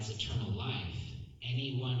Son has eternal life.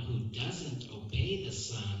 Anyone who doesn't obey the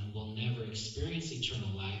Son will never experience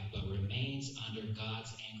eternal life, but remains under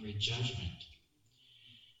God's angry judgment.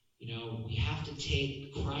 we have to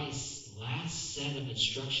take Christ's last set of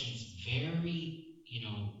instructions very,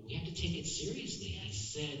 we have to take it seriously. He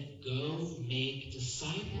said, go make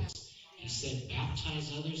disciples. He said,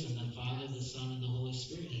 baptize others in the Father, the Son, and the Holy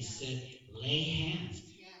Spirit. He said, lay hands.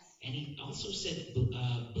 And he also said,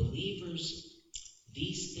 believers,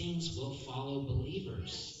 these things will follow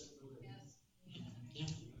believers. Yeah.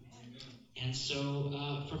 And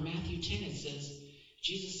so from Matthew 10, it says,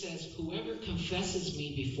 Jesus says, whoever confesses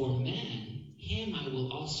me before men, him I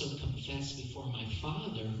will also confess before my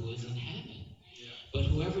Father who is in heaven. But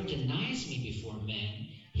whoever denies me before men,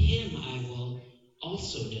 him I will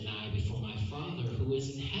also deny before my Father who is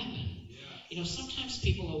in heaven. Sometimes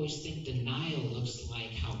people always think denial looks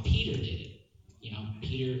like how Peter did it.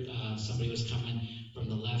 Peter, somebody was coming from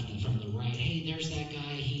the left and from the right. Hey, there's that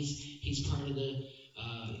guy. He's part of the,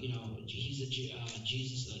 he's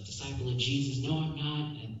a disciple of Jesus. No, I'm not.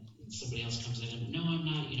 And somebody else comes in and, no, I'm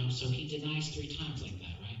not. So he denies 3 times like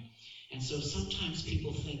that, right? And so sometimes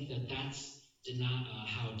people think that that's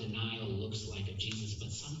how denial looks like of Jesus,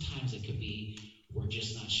 but sometimes it could be we're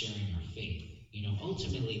just not sharing our faith.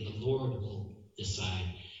 Ultimately, the Lord will decide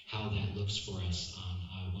how that looks for us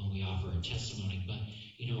when we offer a testimony. But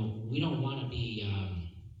we don't want to be,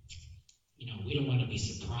 we don't want to be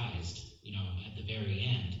surprised, at the very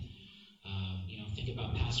end. Think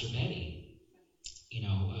about Pastor Betty.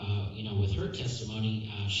 With her testimony,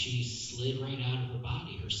 she slid right out of her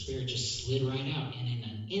body. Her spirit just slid right out, and in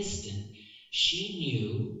an instant, she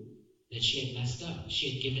knew that she had messed up. She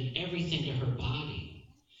had given everything to her body.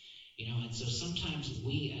 And so sometimes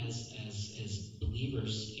we as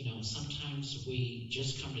believers, sometimes we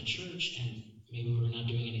just come to church and maybe we're not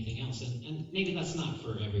doing anything else. And maybe that's not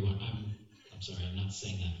for everyone. I'm sorry, I'm not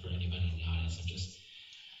saying that for anybody in the audience.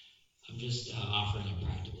 I'm just offering a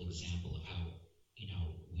practical example of how,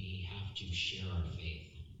 we have to share our faith.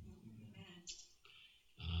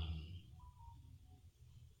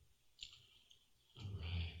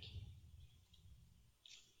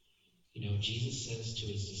 Jesus says to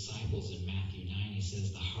his disciples in Matthew 9, he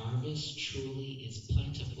says, the harvest truly is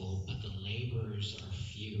plentiful, but the laborers are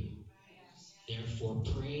few. Therefore,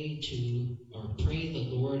 pray the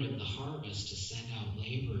Lord of the harvest to send out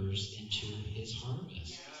laborers into his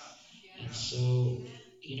harvest. And so,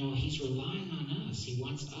 he's relying on us. He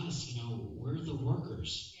wants us, we're the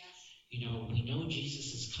workers. We know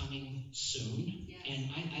Jesus is coming soon. And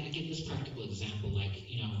I give this practical example, like,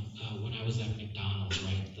 when I was at McDonald's,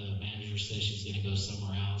 right, the manager says she's going to go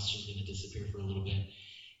somewhere else. She's going to disappear for a little bit.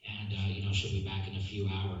 And, she'll be back in a few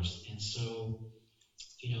hours. And so,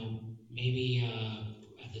 maybe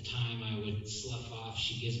at the time I would slough off.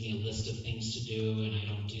 She gives me a list of things to do, and I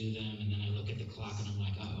don't do them. And then I look at the clock, and I'm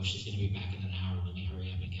like, oh, she's going to be back in an hour. Let me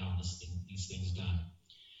hurry up and get all these things done.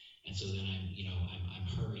 And so then I'm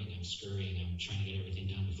hurrying, I'm scurrying, I'm trying to get everything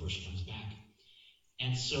done before she comes back.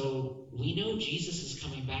 And so we know Jesus is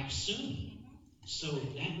coming back soon.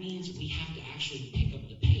 So that means we have to actually pick up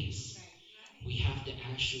the pace. We have to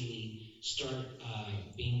actually start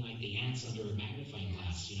being like the ants under a magnifying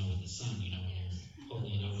glass, with the sun, when you're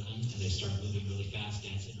holding it over them and they start moving really fast,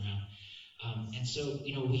 dancing around. And so,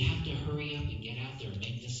 we have to hurry up and get out there and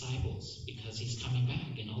make disciples because he's coming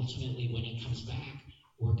back. And ultimately, when he comes back,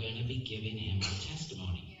 we're going to be giving him our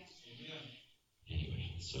testimony. Anyway,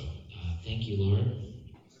 so thank you, Lord.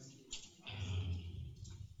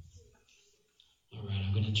 All right,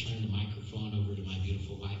 I'm going to turn the microphone over to my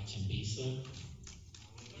beautiful wife, Timbisa.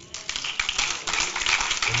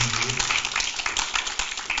 Thank you.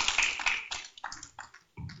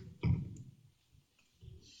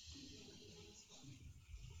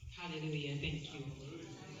 Hallelujah. Thank you.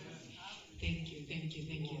 Thank you, thank you,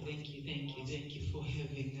 thank you, thank you, thank you, thank you for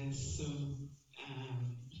having us. So,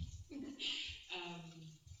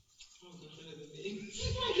 what are the names?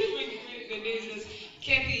 I give the names.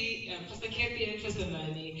 Kathy, Pastor Kathy and Pastor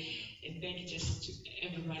Lani. And thank you just to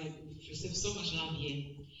everybody who received so much love here.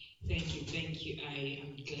 Thank you, thank you. I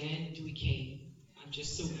am glad we came. I'm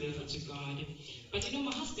just so grateful to God. But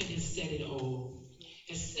my husband has said it all.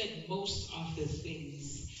 Has said most of the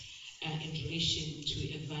things in relation to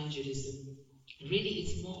evangelism. Really,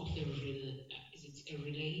 it's more of a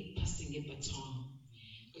relay, passing a baton.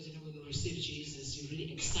 Because when you receive Jesus, you're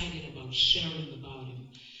really excited about sharing about him.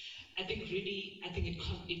 I think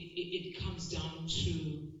it comes down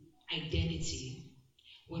to identity.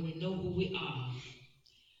 When we know who we are,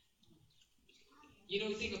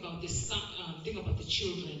 think about the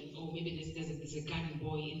children, or maybe there's a garden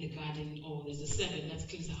boy in the garden, or there's a servant that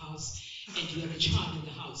cleans the house, and you have a child in the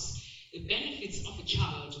house. The benefits of a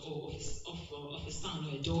child or of a son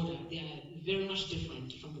or a daughter, they are very much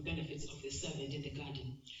different from the benefits of the servant in the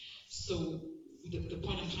garden. So the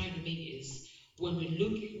point I'm trying to make is when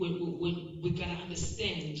we gotta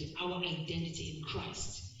understand our identity in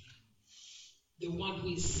Christ, the one who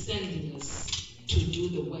is sending us to do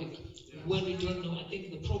the work. When we don't know, I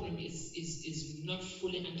think the problem is not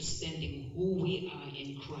fully understanding who we are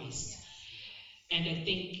in Christ. And I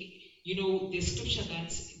think, the scripture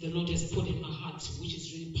that the Lord has put in my heart, which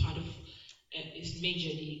is really part of, is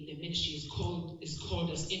majorly the ministry is called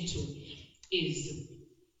us into, is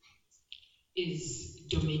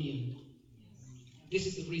dominion. This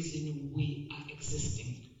is the reason we are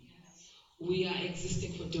existing. We are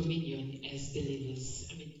existing for dominion as believers.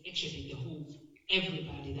 I mean, actually,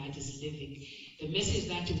 everybody that is living. The message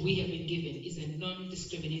that we have been given is a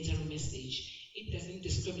non-discriminatory message. It doesn't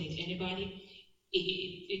discriminate anybody.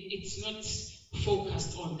 It's not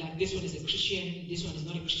focused on that this one is a Christian, this one is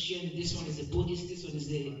not a Christian, this one is a Buddhist, this one is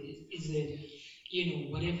a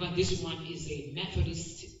whatever, this one is a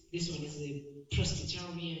Methodist, this one is a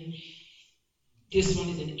Presbyterian, this one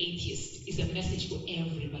is an atheist. It's a message for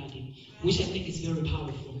everybody, which I think is very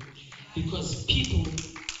powerful, because people,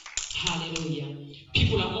 hallelujah,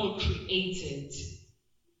 people are all created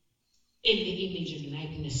in the image and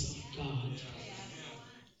likeness of God.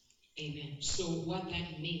 Amen. So what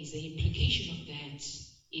that means, the implication of that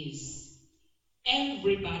is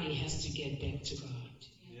everybody has to get back to God.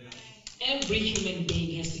 Every human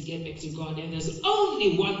being has to get back to God, and there's only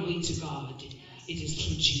one way to God. It is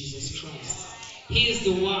through Jesus Christ. He is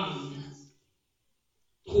the one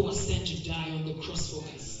who was sent to die on the cross for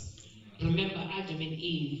us. Remember Adam and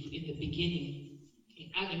Eve in the beginning.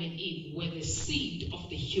 Adam and Eve were the seed of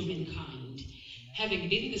the humankind. Having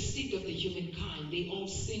been the seed of the humankind, they all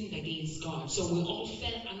sinned against God. So we all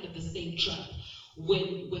fell under the same trap.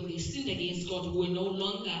 When they sinned against God, we were no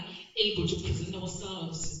longer able to present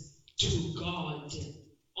ourselves to God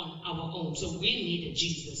on our own. So we needed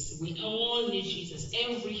Jesus. We all need Jesus.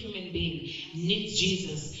 Every human being needs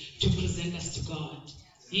Jesus to present us to God.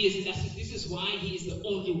 This is why he is the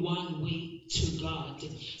only one way to God.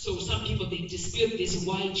 So some people, they dispute this.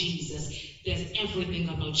 Why Jesus? There's everything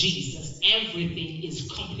about Jesus. Everything is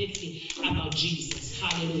completely about Jesus.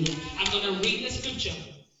 Hallelujah. I'm going to read the scripture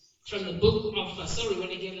from the book of, sorry,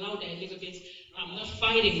 when I get louder a little bit, I'm not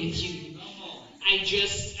fighting with you. I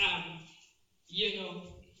just,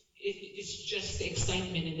 it's just the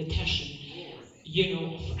excitement and the passion,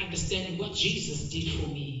 of understanding what Jesus did for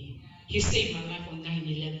me. He saved my life on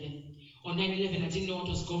 9/11. On 9/11, I didn't know what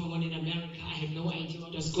was going on in America. I had no idea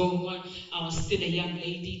what was going on. I was still a young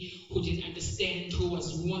lady who didn't understand, who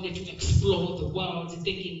wanted to explore the world,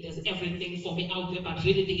 thinking there's everything for me out there, but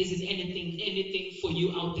really there isn't anything for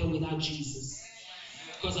you out there without Jesus.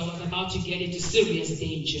 Because I was about to get into serious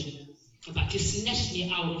danger. But he snatched me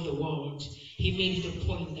out of the world. He made it a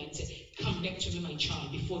point that, come back to me, my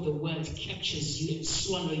child, before the world captures you and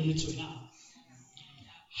swallow you to hell.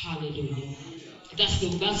 Hallelujah.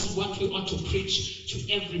 That's what we ought to preach to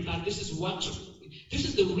everybody. This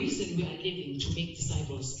is the reason we are living, to make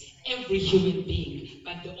disciples. Every human being.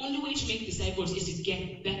 But the only way to make disciples is to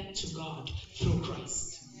get back to God through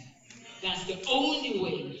Christ. That's the only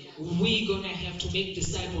way we're going to have to make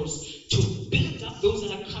disciples, to build up those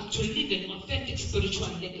that have come to live an authentic spiritual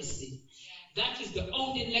legacy. That is the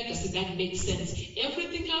only legacy that makes sense.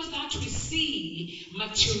 Everything else that we see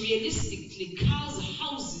materialistically, cars,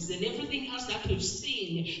 houses, and everything else that we've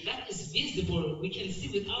seen, that is visible, we can see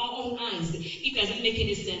with our own eyes, it doesn't make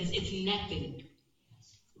any sense. It's nothing.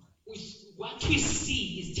 What we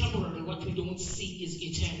see is temporary. What we don't see is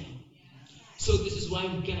eternal. So this is why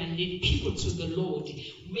we're going to lead people to the Lord.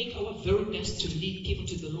 Make our very best to lead people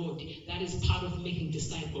to the Lord. That is part of making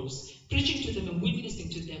disciples. Preaching to them and witnessing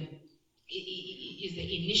to them is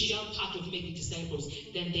the initial part of making disciples.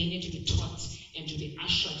 Then they need to be taught and to be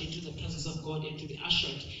ushered into the presence of God and to be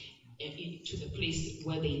ushered into the place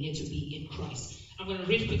where they need to be in Christ. I'm going to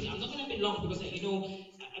read quickly. I'm not going to be long because, I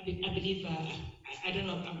believe, I don't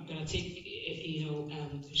know, I'm going to take,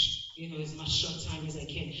 as much short time as I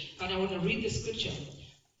can. But I want to read the scripture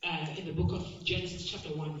in the book of Genesis chapter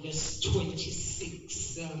 1, verse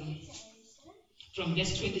 26. From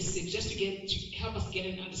verse 26, just to help us get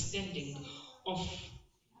an understanding of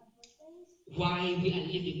why we are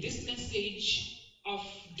living. This message of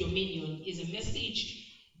dominion is a message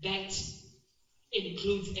that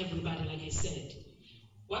includes everybody, like I said.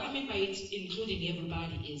 What I mean by it including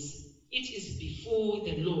everybody is, it is before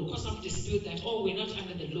the law. Because some dispute that, we're not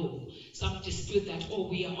under the law. Some dispute that,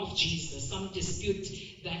 we are of Jesus. Some dispute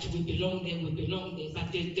that we belong there.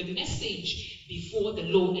 But the message before the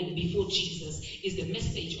law and before Jesus is the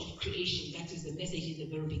message of creation. That is the message in the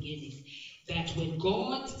very beginning. that when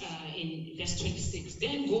God, in verse 26,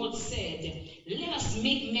 then God said, let us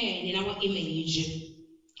make man in our image,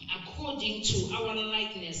 according to our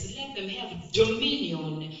likeness. Let them have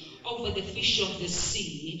dominion over the fish of the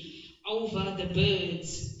sea, over the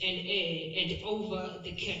birds and air, and over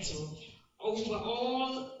the cattle, over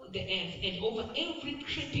all the earth, and over every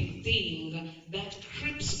creeping thing that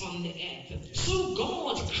creeps on the earth. So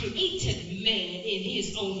God created man in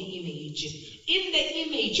his own image. In the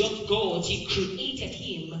image of God, he created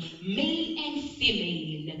him, male and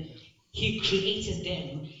female. He created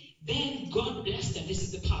them. Then God blessed them. This is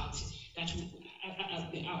the part that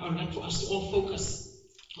I would like for us to all focus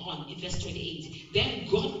on in verse 28. Then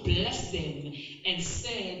God blessed them and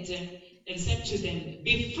said to them,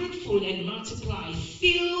 be fruitful and multiply,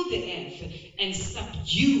 fill the earth and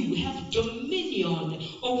subdue, have dominion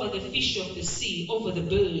over the fish of the sea, over the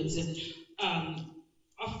birds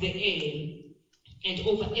of the air, and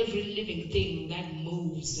over every living thing that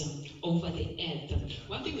moves over the earth.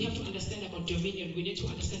 One thing we have to understand about dominion, we need to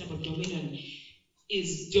understand about dominion,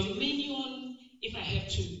 is dominion, if I have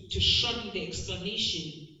to shorten the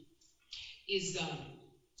explanation, is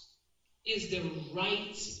the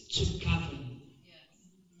right to govern,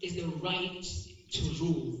 is the right to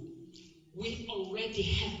rule. We already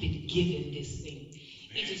have been given this thing.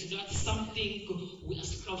 It is not something we are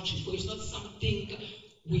crouching for. It's not something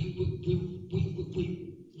we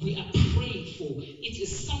are praying for. It is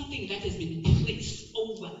something that has been placed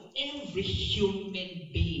over every human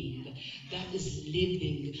being that is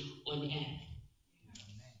living on earth.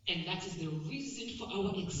 And that is the reason for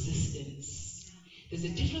our existence. There's a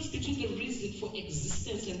difference between the reason for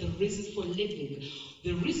existence and the reason for living.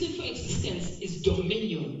 The reason for existence is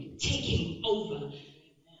dominion, taking over.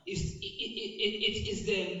 It is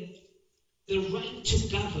the right to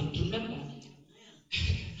govern. Remember,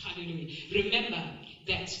 hallelujah. Remember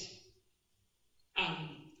that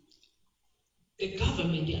the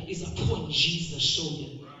government is upon Jesus' shoulder,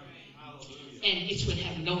 and it will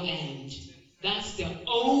have no end. That's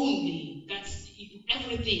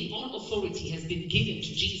everything, all authority has been given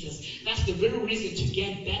to Jesus. That's the very reason to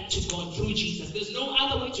get back to God through Jesus. There's no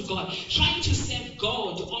other way to God. Trying to serve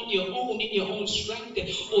God on your own, in your own strength,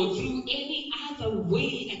 or through any other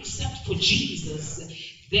way except for Jesus,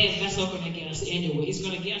 then that's not going to get us anywhere. It's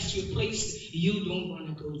going to get us to a place you don't want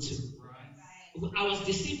to go to. I was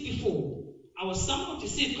deceived before. I was somewhat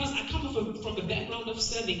deceived because I come from a background of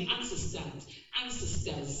serving ancestors,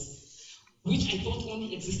 which I thought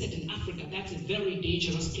only existed in Africa. That's a very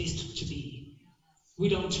dangerous place to be. We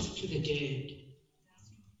don't talk to the dead.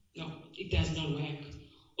 No, it does not work.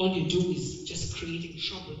 All you do is just creating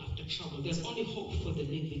trouble after trouble. There's only hope for the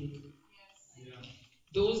living.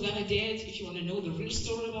 Those that are dead, if you want to know the real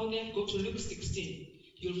story about that, go to Luke 16.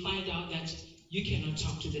 You'll find out that you cannot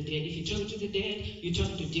talk to the dead. If you talk to the dead, you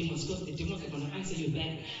talk to demons, because the demons are going to answer you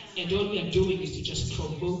back. And all we are doing is to just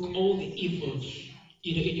provoke all the evil,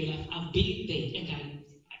 in your life. I've been there, and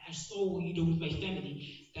I saw, with my family,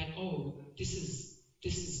 that this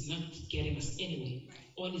is not getting us anywhere.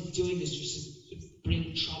 All it's doing is just to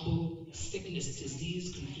bring trouble, sickness, disease,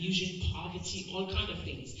 confusion, poverty, all kind of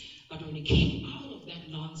things. But when we came out of that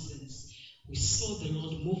nonsense, we saw the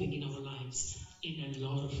Lord moving in our lives in a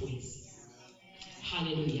lot of ways.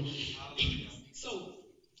 Hallelujah.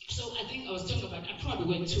 So I think I was talking about, I probably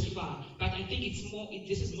went too far, but I think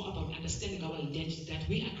this is more about understanding our identity, that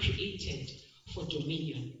we are created for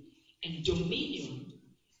dominion. And dominion,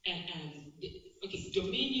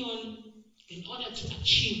 dominion, in order to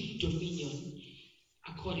achieve dominion,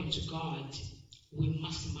 according to God, we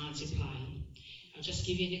must multiply. I'll just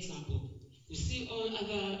give you an example. We see all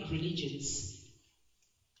other religions.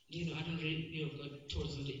 I don't really, God told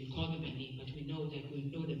us not to even call them by name, but we know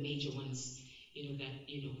the major ones,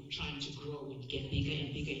 trying to grow and get bigger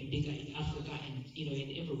and bigger and bigger in Africa and,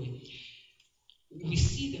 and everywhere. We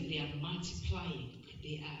see them, they are multiplying.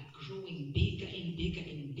 They are growing bigger and bigger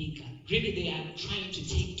and bigger. Really, they are trying to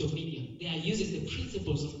take dominion. They are using the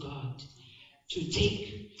principles of God to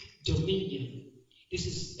take dominion.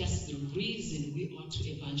 That's the reason we ought to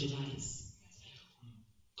evangelize.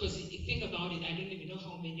 Because if you think about it, I don't even know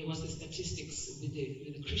how many was the statistics with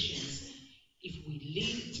the Christians. If we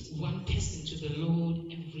lead one person to the Lord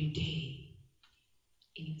every day,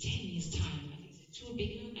 in 10 years' time, I think it's 2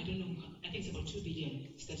 billion, I don't know, I think it's about 2 billion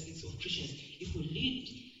statistics of Christians. If we lead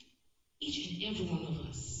each and every one of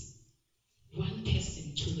us, one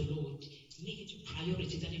person to the Lord, make it a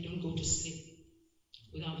priority that you don't go to sleep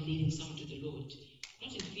without leading someone to the Lord.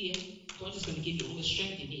 Not in fear. God is going to give you all the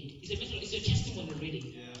strength you need. It's your testimony already.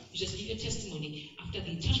 Yeah. You just give your testimony. After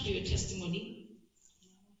they touch by your testimony,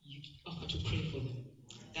 you offer to pray for them.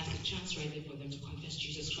 That's the chance right there for them to confess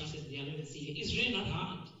Jesus Christ as their Lord and Savior. It's really not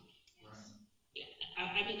hard.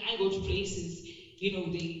 I mean, I go to places,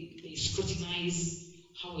 they scrutinize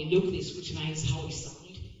how I look, they scrutinize how I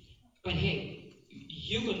sound. But hey,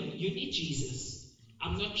 you need Jesus.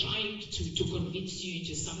 I'm not trying to convince you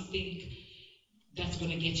into something that's going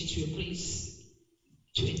to get you to a place,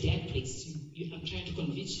 to a dead place. I'm trying to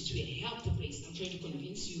convince you to a healthy place. I'm trying to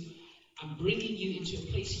convince you, I'm bringing you into a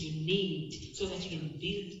place you need so that you can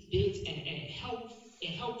build a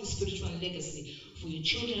healthy spiritual legacy for your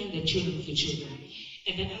children and the children of your children.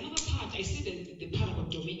 And then another part, I said the part about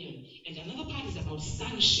dominion, and another part is about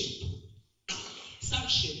sonship.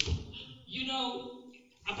 Sonship.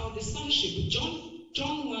 About the sonship, John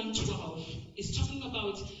 1:12 is talking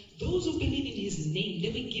about those who believe in his name, they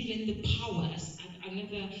were given the power, as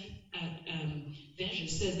another version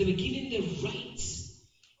says, they were given the right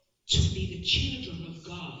to be the children of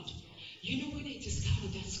God. When I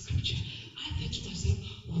discovered that scripture, I thought to myself,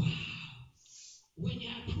 wow. When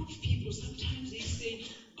I approach people, sometimes they say,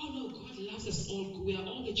 oh no, God loves us all. We are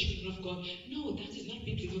all the children of God. No, that is not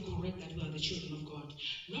biblically correct that we are the children of God.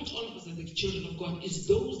 Not all of us are the children of God. It's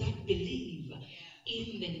those that believe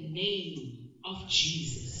in the name of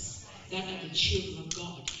Jesus that are the children of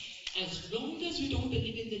God. As long as we don't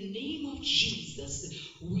believe in the name of Jesus,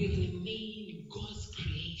 we remain God's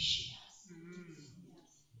creation.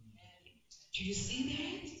 Do you see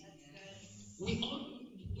that?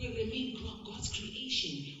 We remain God's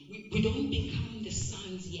creation. We don't become the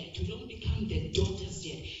sons yet. We don't become the daughters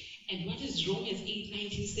yet. And what does Romans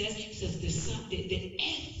 8:19 says? It says the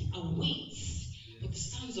earth awaits for the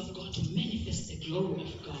sons of God to manifest the glory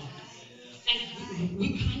of God. And we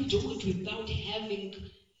can't do it without having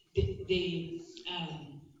the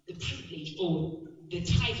privilege or the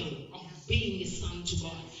title of being a son to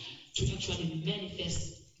God to actually manifest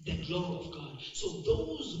the glory of God. So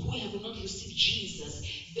those who have not received Jesus,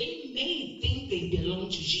 they may think they belong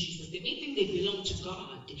to Jesus. They may think they belong to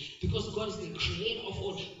God because God is the creator of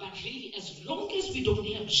all. But really, as long as we don't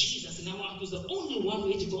have Jesus in our heart, who's the only one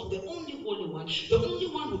way to go, the only Holy One, the only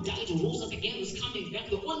one who died and rose up again, who's coming back,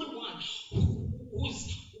 the only one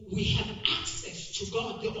we have access to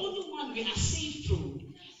God, the only one we are saved through,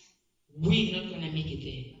 we're not going to make it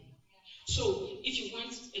there. So if you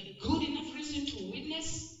want a good enough reason to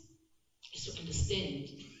witness, is to understand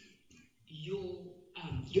your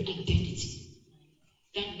identity.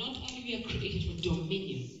 That not only we are created for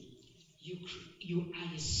dominion, you are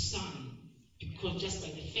a son, because just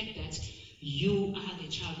by the fact that you are the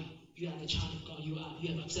child of God, you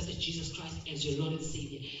have accepted Jesus Christ as your Lord and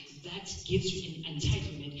Savior. That gives you an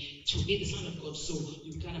entitlement to be the son of God. So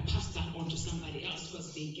you've got to pass that on to somebody else,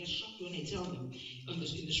 because they get shocked when I tell them in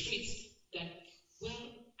the streets that, well,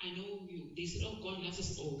 I know you. They said, oh, God loves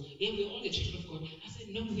us all. Yeah, we're all the children of God. I said,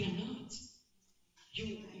 no, we are not.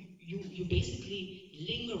 You basically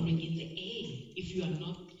lingering in the air if you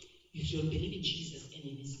don't believe in Jesus and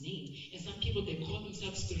in his name. And some people, they call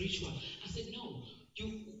themselves spiritual. I said, no, you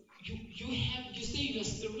say you are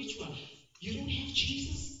spiritual. You don't have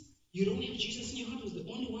Jesus. You don't have Jesus in your heart, who's the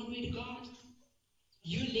only one way to God.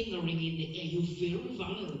 You're lingering in the air. You're very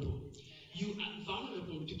vulnerable. You are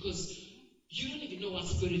vulnerable because you don't even know what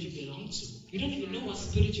spirit you belong to. You don't even know what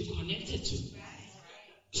spirit you're connected to.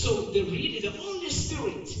 So the only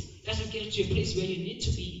spirit that will get you to a place where you need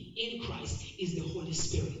to be in Christ is the Holy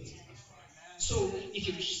Spirit. So if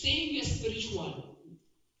you're saying you're spiritual,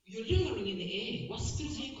 you're lingering in the air. What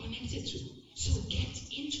spirit are you connected to? So get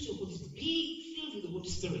into the Holy Spirit. Be filled with the Holy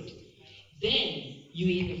Spirit. Then you're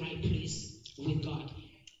in the right place with God.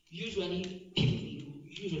 Usually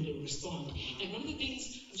people respond. And one of the things,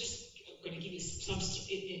 I'm just going to give you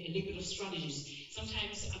a little bit of strategies.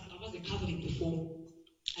 Sometimes I was a Catholic before.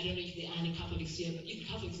 I don't know if there are any Catholics here, but if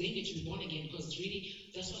Catholics, they need to be born again, because really,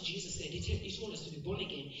 that's what Jesus said. He told us to be born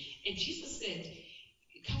again. And Jesus said,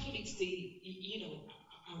 Catholics,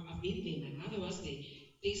 I've been there, my mother was there.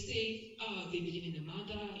 They say, they believe in the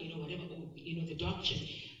mother, whatever, the doctrine.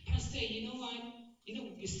 But I say, you know what?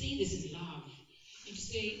 You say this in love. You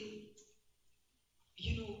say,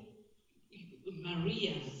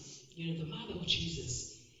 Maria, the mother of Jesus,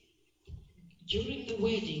 during the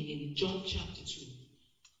wedding in John chapter 2,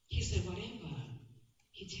 he said, whatever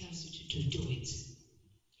he tells you to do it.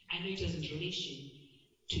 I know it was in relation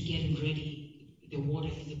to getting ready the water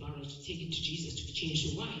in the barrel to take it to Jesus to be changed to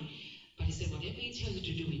wine. But he said, whatever he tells you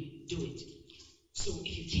to do it. So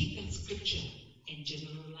if you take that scripture and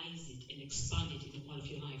generalize it and expand it in all of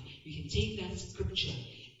your life, you can take that scripture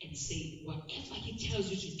and say, whatever he tells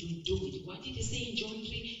you to do it. What did he say in John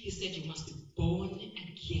 3? He said, you must be born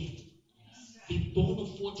again. Be born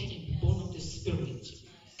of water and be born of the Spirit.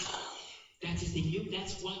 That is the new.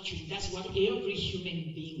 That's what every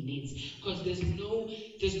human being needs. Because there's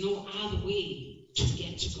no other way to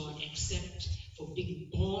get to God except for being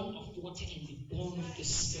born of water and be born of the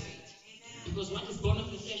Spirit. Because what is born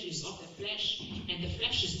of the flesh is of the flesh, and the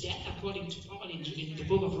flesh is death, according to Paul in the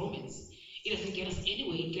book of Romans. It doesn't get us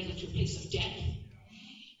anywhere, it gets us to a place of death.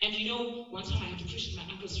 And one time I had to preach at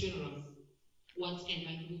my uncle's funeral. My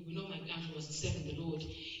uncle was serving the Lord,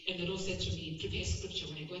 and the Lord said to me, prepare scripture.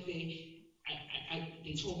 When I got there,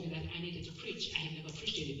 they told me that I needed to preach. I had never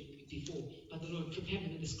preached it before, but the Lord prepared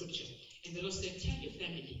me with the scripture. And the Lord said, tell your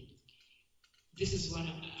family. This is what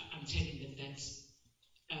I'm telling them, that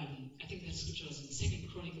I think that scripture was in 2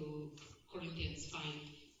 Corinthians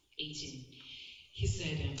 5:18. He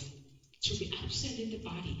said, to be absent in the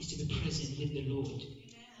body is to be present with the Lord.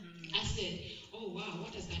 I said, oh wow,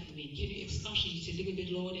 what does that mean? Can you expatiate a little bit,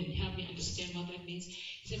 Lord, and help me understand what that means?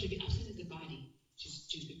 He said, to be absent in the body,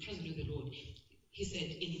 to be present with the Lord. He said,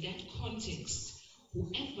 in that context,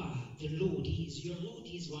 whoever the Lord is, your Lord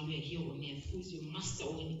is one way here on earth, who is your master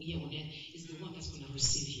here on earth, is the one that's going to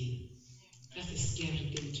receive you. That's a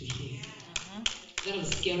scary thing to hear. That was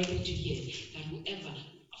a scary thing to hear. That whoever,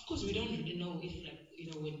 of course, we don't really know if,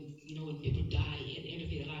 when people die at the end of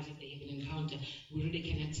their lives, if they have an encounter, we really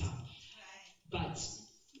cannot tell. But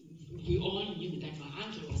we all knew that my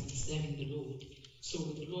uncle was serving the Lord. So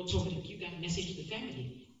the Lord told me to give that message to the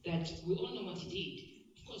family, that we all know what he did.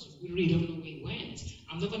 Of course, we really don't know where he went.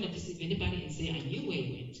 I'm not going to deceive anybody and say I knew where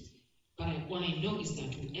he went. But what I know is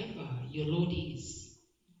that whoever your Lord is,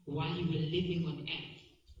 while you were living on earth,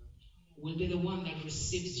 will be the one that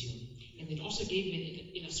receives you. And it also gave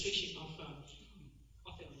me an illustration of a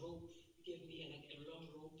rope. He gave me a long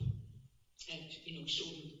rope, and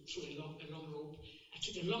showed me through a long rope. I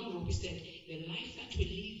took a long rope. He said, the life that we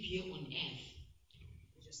live here on earth.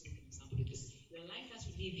 Let me just make an example of this. The life that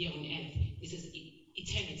we live here on earth, this is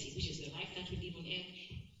eternity, which is the life that we live on earth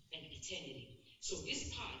and eternity. So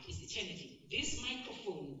this part is eternity. This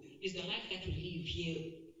microphone is the life that we live here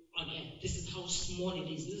on earth. This is how small it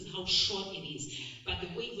is. This is how short it is. But the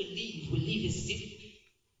way we live as if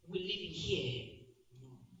we're living here.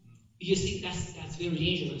 You see, that's very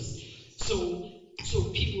dangerous. So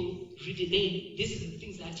people really, this is the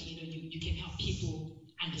things that you can help people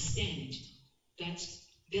understand that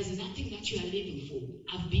there's nothing that you are living for.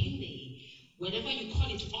 I've been there. Whatever you call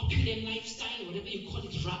it, opulent lifestyle, whatever you call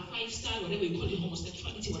it, rap lifestyle, whatever you call it,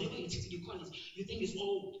 homosexuality, whatever you call it, you think it's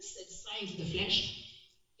all satisfying to the flesh.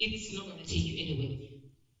 It's not going to take you anywhere.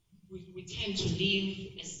 We tend to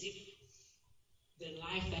live as if the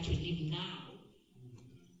life that we live now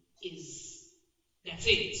that's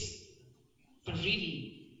it. But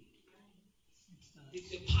really,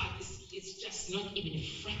 the part is just not even a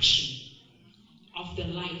fraction of the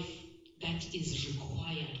life that is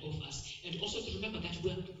required of us. And also to remember that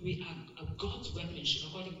we are God's workmanship,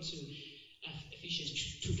 according to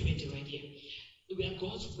Ephesians 2:20 right here. We are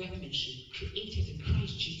God's workmanship, created in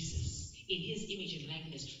Christ Jesus, in his image and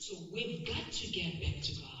likeness. So we've got to get back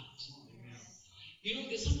to God.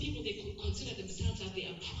 There's some people, they could consider themselves that they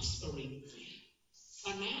are prospering.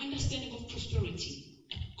 But my understanding of prosperity,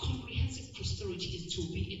 comprehensive prosperity, is to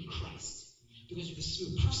be in Christ. Because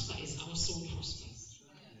we prosper as our soul prospers.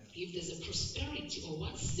 If there's a prosperity, or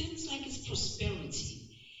what seems like it's prosperity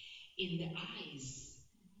in the eyes,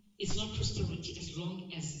 it's not prosperity as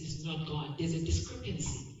long as it's not God. There's a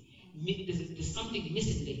discrepancy. There's something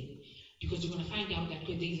missing there. Because you're going to find out that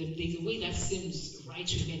there's a way that seems right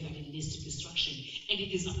to men, but it leads to destruction. And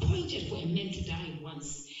it is appointed for a man to die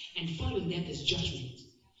once, and following that there's judgment.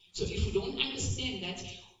 So if we don't understand that,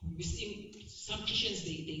 we see some Christians,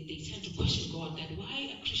 they tend to question God, that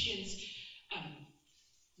why are Christians,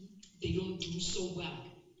 they don't do so well.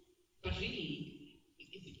 But really,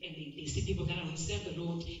 and they see people that don't serve the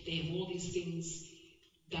Lord, they have all these things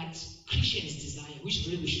that Christians desire, which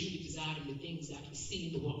really we shouldn't be desiring the things that we see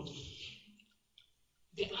in the world.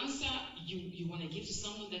 The answer you want to give to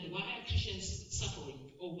someone, that why are Christians suffering?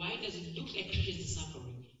 Or why does it look like Christians are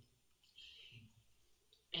suffering?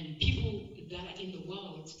 And people that are in the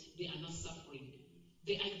world, they are not suffering.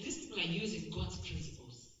 These people are using God's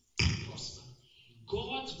principles to prosper.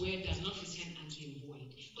 God's word does not return unto him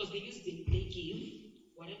void. Because they give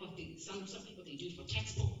whatever some people they do it for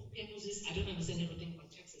tax purposes. I don't understand everything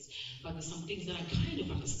about taxes, but there's some things that I kind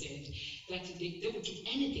of understand, that they will do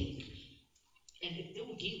anything. And they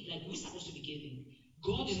will give like we're supposed to be giving.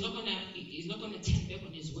 God is not gonna turn back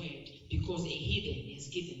on his word because a heathen is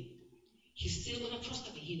given. He's still gonna prosper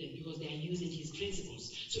the heathen because they are using his principles.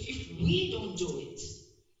 So if we don't do it,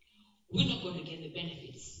 we're not gonna get the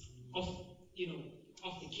benefits of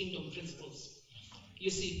the kingdom principles. You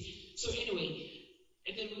see. So anyway,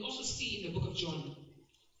 see in the book of John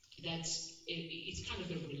that it's kind of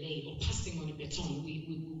a relay or passing on a baton.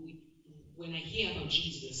 When I hear about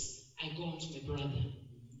Jesus, I go on to my brother.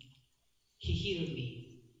 He healed me.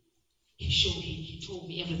 He told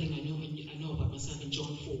me everything I know about myself in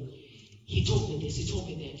John 4. He told me this, he told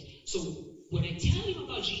me that. So when I tell him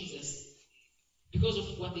about Jesus, because of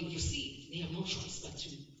what they've received, they have no choice but to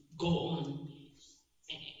go on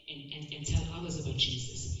and tell others about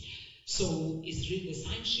Jesus. So it's really the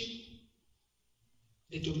sonship,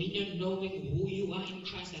 the dominion, knowing who you are in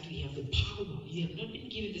Christ, that we have the power. You have not been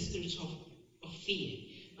given the spirit of fear,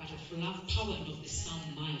 but of love, power, and of the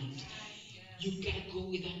sound mind. You gotta go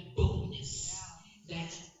with that boldness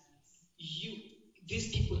that these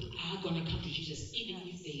people are gonna come to Jesus, even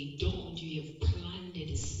if they don't. You have planted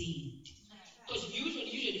a seed. Because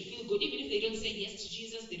usually feel good, even if they don't say yes to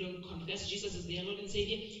Jesus, they don't confess Jesus as their Lord and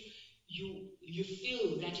Savior. You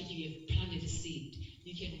feel that if you have planted a seed,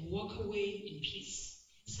 you can walk away in peace.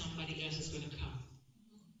 Somebody else is going to come.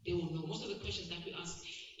 They will know. Most of the questions that we ask,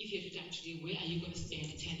 if you have to die today, where are you going to spend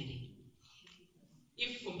eternity?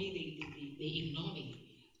 If for me they ignore me,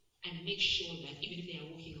 and make sure that even if they are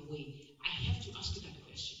walking away, I have to ask you that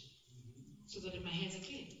question so that my hands are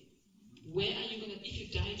clean. Where are you going to, if you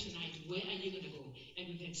die tonight, where are you going to go? And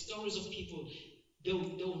we've had stories of people,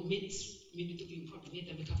 they'll meet, you probably meet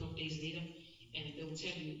them a couple of days later, and they'll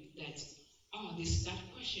tell you that, that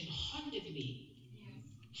question haunted me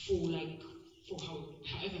for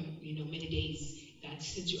however many days that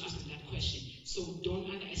since you asked me that question. So don't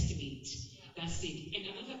underestimate. That's it. And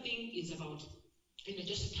another thing is about,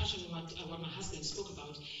 just to touch on what my husband spoke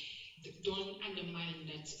about, don't undermine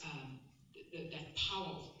that power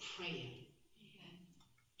of prayer.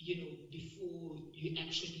 Before you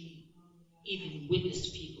actually even witness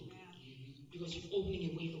to people, because you're opening a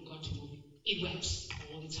way for God to move. It works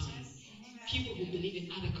all the time. People who believe in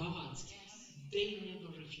other gods, they never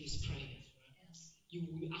refuse prayer.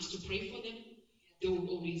 You ask to pray for them, they will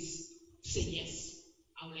always say yes.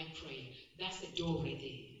 I would like prayer. That's the door right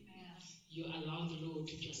there. You allow the Lord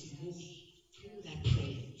to just move through that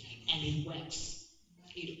prayer, and it works.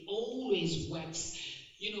 It always works.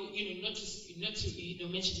 Not to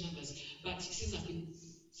mention numbers, but since I've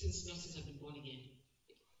been born again,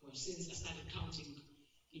 well, since I started counting,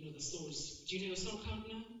 the souls. Do you know your soul count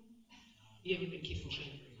now? You haven't been keeping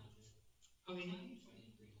track. How many?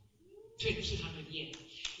 200, yeah.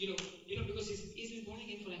 Because he's been born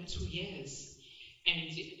again for like 2 years, and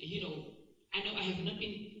I know I have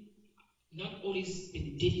not always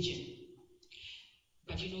been diligent,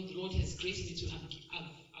 but the Lord has graced me to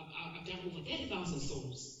I've done over 30,000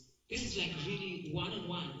 souls. This is like really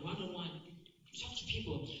one-on-one. Talk to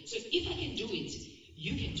people. So if I can do it,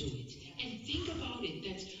 you can do it. And think about it,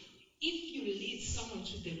 that if you lead someone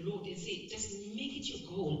to the Lord and say, just make it your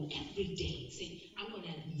goal every day. Say, I'm going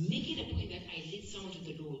to make it a point that I lead someone to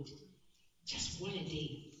the Lord. Just one a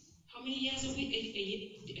day. How many years a week?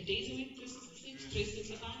 A days a week?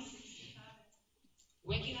 365?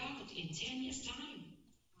 Work it out. In 10 years' time,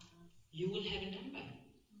 you will have a number.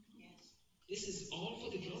 This is all for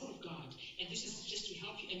the glory of God. And this is just to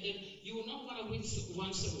help you. And then you will not want to win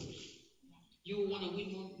one soul. You will want to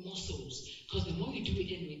win more souls. Because the more you do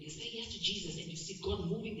it, and when you say yes to Jesus and you see God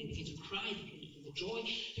moving, they begin to cry, they begin to feel the joy.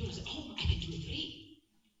 You want to say, I can do 3.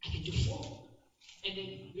 I can do 4. And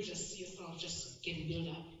then you just see yourself just getting built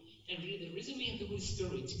up. And really the reason we have the Holy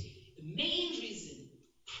Spirit, the main reason,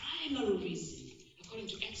 primary reason, according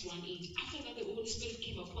to Acts 1:8, after that the Holy Spirit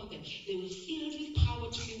came upon them, they were filled with power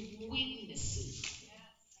to be witnesses.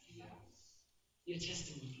 Your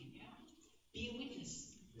testimony. Be a witness.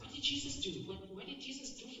 What did Jesus do? What did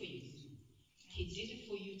Jesus do for you? He did it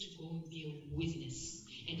for you to go and be a witness.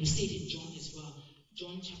 And we see it in John as well.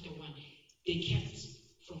 John chapter 1. They kept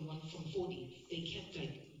from 40. They kept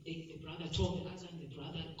the brother told the other, and the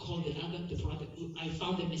brother called the other, the brother, I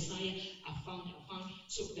found the Messiah, I found.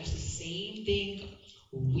 So that's the same thing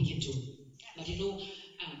we can do. But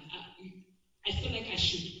I feel like I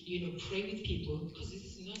should, pray with people, because this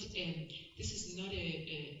is not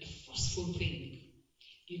a forceful thing.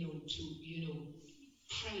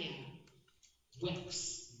 Prayer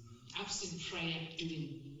works. I've seen prayer doing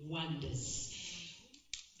wonders.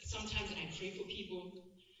 Sometimes I pray for people,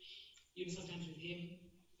 sometimes with him,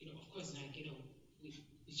 of course, we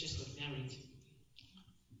just got married.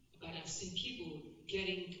 But I've seen people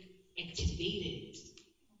getting activated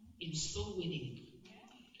in soul winning.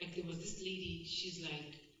 Like there was this lady, she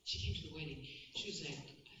came to the wedding. She was like,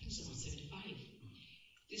 I think she was about 75.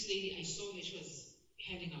 This lady, I saw her, she was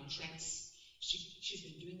handing out tracts. She's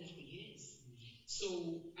been doing that for years.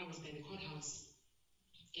 So I was by the courthouse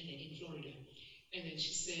in Florida. And then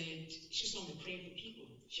she said, she saw me praying for people.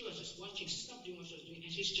 She was just watching. She stopped doing what she was doing,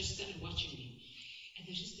 and she just started watching me. And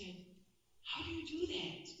then she said, how do you do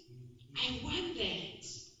that? I want that.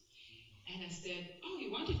 And I said, oh,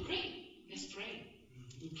 you want it? Great. Let's pray.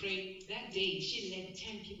 We prayed. That day, she led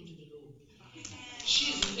 10 people to the Lord.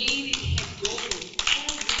 She's made it her goal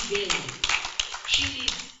every day. She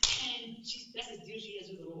needs 10. That's the deal she has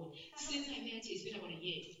with the Lord. Since I met her, it's been about a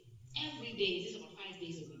year. Every day, this is about 5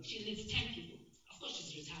 days a week. She leads 10 people. Of course,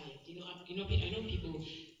 she's retired. I know people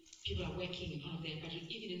are working and all of that, but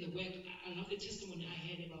even in the work, I love the testimony I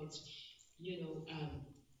heard about,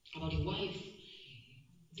 about a wife,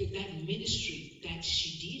 that ministry that she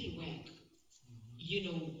did at work,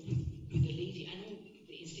 with the lady. I know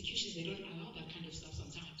the institutions, they don't allow that kind of stuff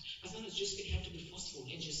sometimes, but sometimes just you have to be forceful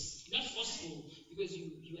and just, not forceful because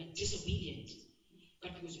you are disobedient,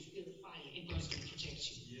 but because you feel the fire and God's going to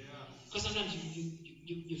protect you. Because sometimes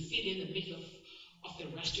you feel in the middle of the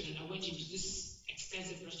restaurant. I went into this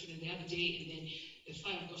expensive restaurant the other day, and then the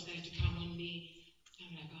fire of God started to come on me.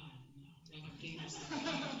 I'm like, oh, no, like I'm thinking,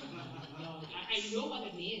 no, I know what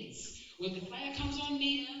it means. When the fire comes on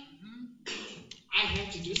me, I have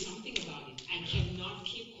to do something about it. I cannot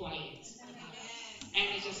keep quiet. And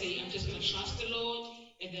I just say, I'm just going to trust the Lord.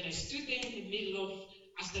 And then I stood there in the middle of,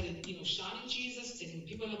 I started, shouting Jesus, telling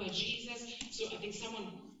people about Jesus. So I think someone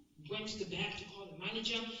went to the back to call the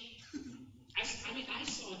manager. I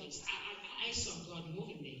saw this. I saw God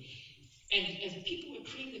moving there. And as people were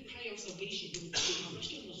praying the prayer of salvation, the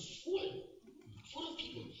restaurant was full of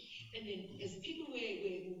people. And then as people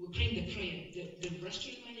were praying the prayer, the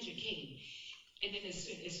restaurant manager came. And then as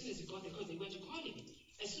soon as he got there, because they went to call him,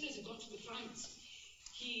 as soon as he got to the front,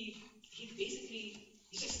 he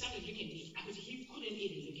just started looking at me. He couldn't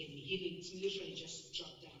even look at me. He literally just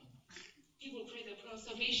dropped down. People prayed the prayer of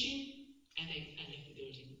salvation, and I left the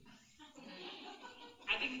building.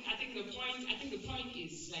 I think the point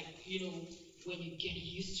is, like, when you get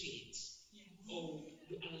used to it, or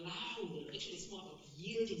you allow the Lord, actually it's more about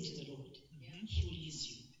yielding to the Lord. He will use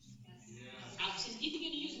you. I've seen, if you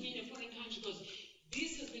can use me in a foreign country, because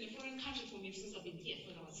this has been a foreign country for me since I've been here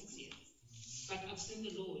for about 6 years. But I've seen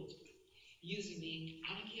the Lord using me.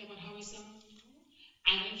 I don't care about how I sound.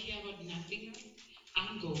 I don't care about nothing.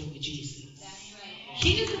 I'm going with Jesus.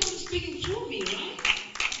 He is the one speaking through me, right?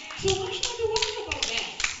 So why should I be worried about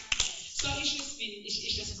that? So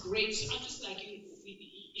it's just great. So I'm just like,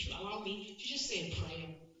 if you allow me to just say a prayer,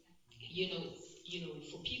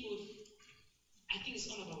 for people, I think it's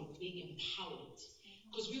all about being empowered.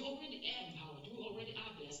 Because we already are empowered. We already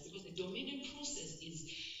are blessed. Because the dominion process is,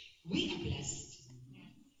 we are blessed.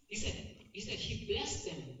 He said he blessed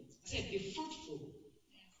them. He said, be fruitful,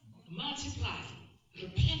 multiply,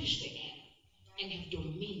 replenish the earth, and have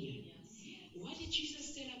dominion. What did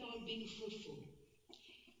Jesus say about being fruitful?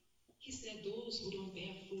 He said, those who don't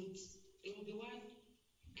bear fruit, they will be what?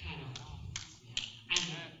 Cut off.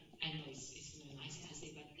 I know it's not nice to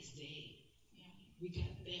say, but it's there. We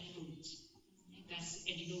can bear fruit.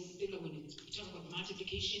 And when you talk about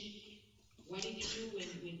multiplication, what did he do when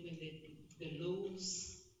the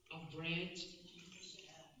loaves of bread,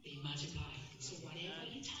 they multiply? So whatever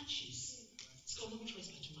he touches, it's got no choice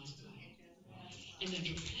but to multiply. And then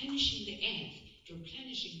replenishing the earth,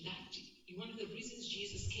 replenishing that. One of the reasons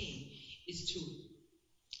Jesus came is to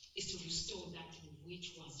restore that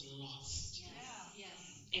which was lost.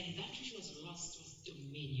 And that which was lost was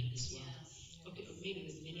dominion as well. Okay, maybe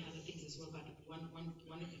there's many other things as well, but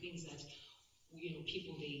one of the things that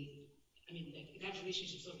people that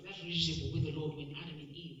relationship with the Lord, when Adam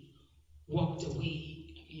and Eve walked away,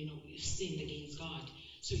 sinned against God.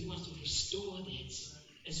 So he wants to restore that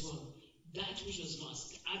as well. That which was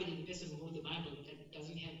lost. I believe the person who wrote the Bible that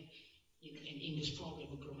doesn't have an English problem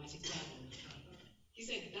or grammatic problem. He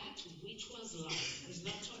said that which was lost. He's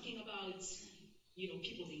not talking about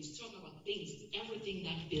people. He's talking about things. Everything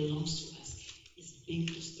that belongs to us is being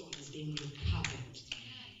restored, is being recovered.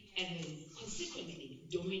 And then consequently,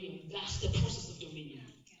 dominion. That's the process of dominion.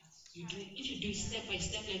 If you do it step by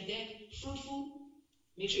step like that, fruitful.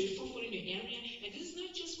 Make sure you're fruitful in your area. And this is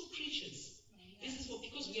not just for preachers. This is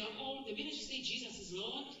because we are all, the minute you say Jesus is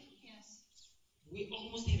Lord, we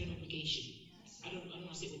almost have an obligation. I don't want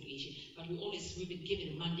to say obligation, but we've been given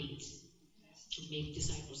a mandate to make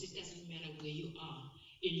disciples. It doesn't matter where you are.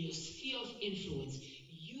 In your sphere of influence,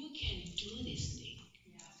 you can do this thing.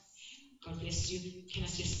 God bless you. Can I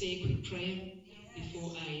just say a quick prayer before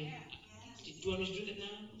do you want me to do that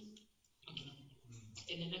now? Okay.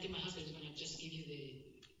 And then I think my husband is going to just give you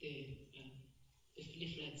the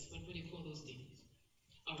leaflets. What do you call those things?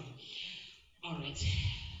 All right.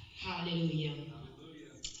 Hallelujah.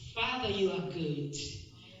 Father, you are good.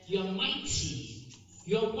 You are mighty.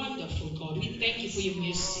 You are wonderful, God. We thank you for your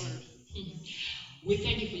mercy. We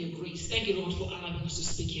thank you for your grace. Thank you, Lord, for allowing us to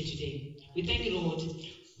speak here today. We thank you, Lord.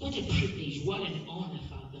 What a privilege. What an honor,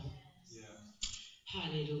 Father. Yeah.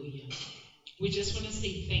 Hallelujah. We just want to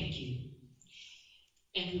say thank you.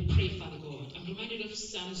 And we pray, Father God. I'm reminded of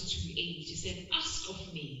Psalms 2:8. He said, ask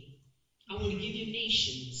of me. I will give you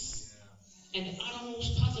nations. And the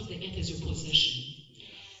uttermost parts of the earth is your possession.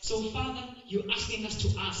 So, Father, you're asking us to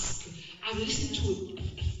ask. I listened to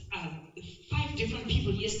 5 different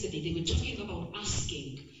people yesterday. They were talking about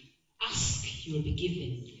asking. Ask, you'll be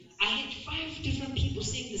given. I had 5 different people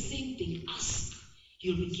saying the same thing. Ask,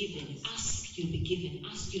 you'll be given. Ask, you'll be given.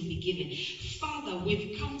 Ask, you'll be given. Father,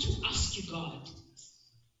 we've come to ask you, God,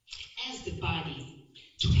 as the body,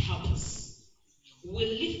 to help us. We'll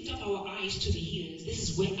lift up our eyes to the hills. This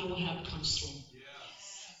is where our help comes from.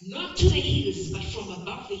 Not to the hills, but from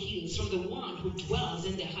above the hills, from the one who dwells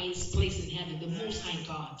in the highest place in heaven, the Most High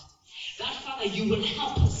God. That, Father, you will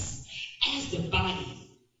help us as the body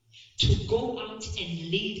to go out and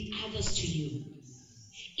lead others to you.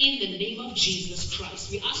 In the name of Jesus Christ,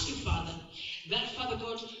 we ask you, Father, that, Father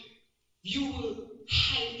God, you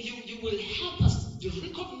will help us to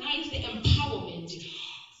recognize the empowerment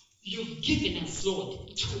you've given us, Lord,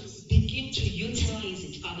 to begin to utilize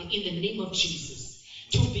it, Father, in the name of Jesus.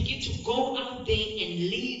 To begin to go out there and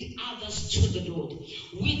lead others to the Lord.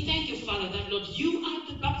 We thank you, Father, that, Lord, you are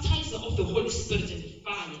the baptizer of the Holy Spirit and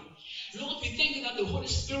fire. Lord, we thank you that the Holy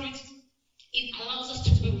Spirit, it allows us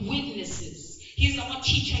to be witnesses. He's our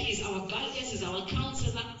teacher, he's our guidance, he's our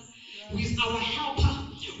counselor, he's our helper.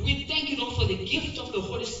 We thank you, Lord, for the gift of the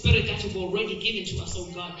Holy Spirit that you've already given to us, oh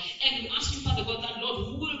God. And we ask you, Father God, that, Lord,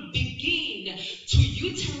 we will begin to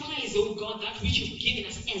utilize, oh God, that which you've given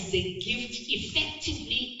us as a gift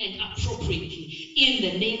effectively and appropriately in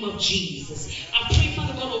the name of Jesus. I pray,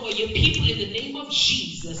 Father God, over your people in the name of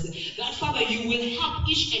Jesus, that, Father, you will help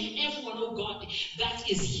each and everyone, oh God, that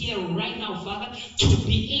is here right now, Father, to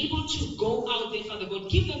be able to go out there, Father God.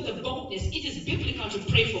 Give them the boldness. It is biblical to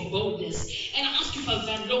pray for boldness. And I ask you, Father,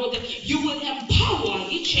 that, Lord, that you will empower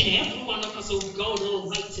each and every one of us, oh God,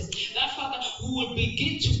 Almighty. That, Father, we will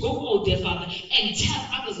begin to go out there, Father, and tell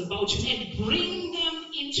others about you and bring them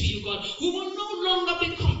into you, God. We will no longer be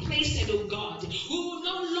complacent, oh God. We will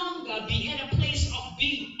no longer be in a place of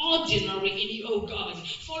being ordinary in you, oh God.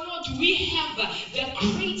 For, Lord, we have the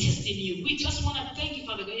greatest in you. We just want to thank you,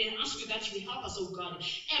 Father God, and ask you that you help us, oh God.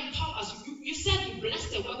 Empower us. You said you bless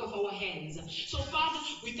the work of our hands. So, Father,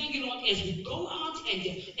 we thank you, Lord, as we go out and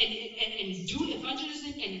do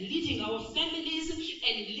evangelism and leading our families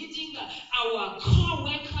and leading our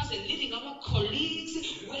co-workers and leading our colleagues,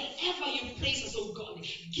 wherever you place us, oh God.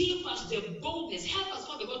 Give us the boldness. Help us,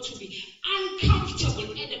 Father God, to be uncomfortable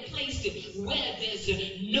in a place where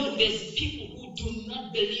there's people who do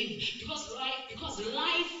not believe. Because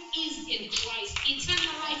life is in Christ.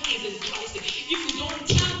 Eternal life is in Christ. If we don't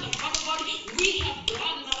tell them, Father God, we have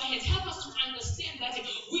blood in our hands. Help us to understand that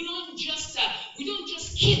we don't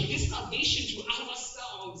just keep this salvation to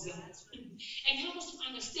ourselves. And help us to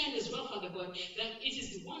understand as well, Father God, that it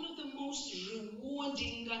is one of the most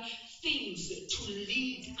rewarding things to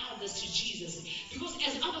lead others to Jesus. Because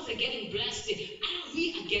as others are getting blessed,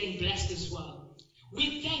 we are getting blessed as well. We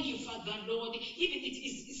thank you, Father, Lord. Even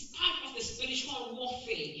it's part of the spiritual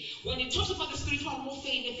warfare. When it talks about the spiritual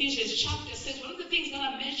warfare in Ephesians chapter 6, one of the things that I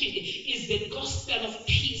mentioned is the gospel of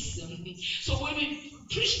peace. So when we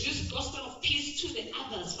preach this gospel of peace to the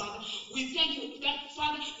others, Father, we thank you that,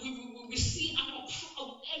 Father, we see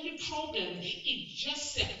every problem, it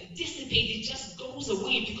just dissipates, it just goes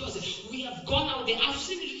away because we have gone out there. I've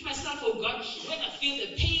seen it myself, oh God, when I feel the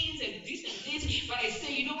pains and this, but I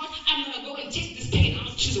say, you know what, I'm going to go and take this pain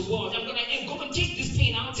out to the world. I'm going to go and take this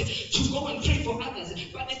pain out to go and pray for others.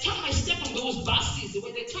 By the time I step on those buses,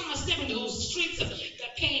 by the time I step on those streets, the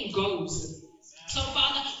pain goes. So,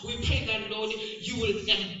 Father, we pray that, Lord, you will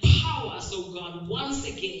empower us, oh God, once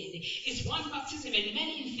again. It's one baptism and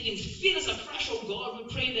many infillings. Fill us afresh, oh God, we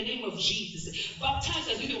pray in the name of Jesus. Baptize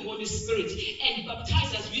us with the Holy Spirit and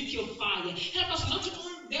baptize us with your fire. Help us not to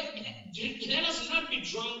let us not be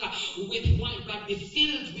drunk with wine, but be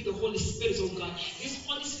filled with the Holy Spirit, oh God. This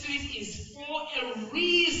Holy Spirit is for a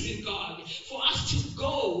reason, God, for us to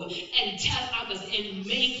go and tell others and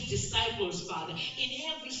make disciples, Father, in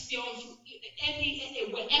every sphere of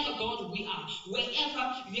wherever, God, we are,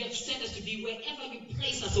 wherever you have sent us to be, wherever you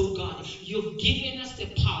place us, oh God, you've given us the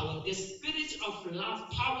power, the spirit of love,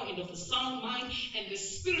 power, and of a sound mind, and the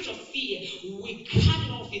spirit of fear. We cut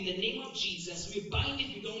it off in the name of Jesus. We bind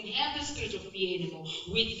it. We don't have the spirit of fear anymore.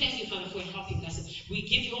 We thank you, Father, for helping us. We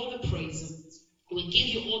give you all the praise. We give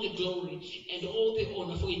you all the glory and all the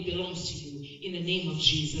honor, for it belongs to you. In the name of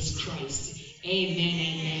Jesus Christ. Amen,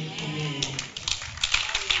 amen, amen.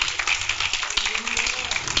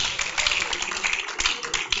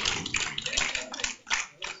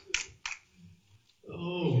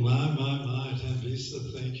 Oh, my,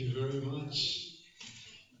 Tambisa, thank you very much.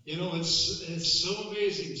 You know, it's so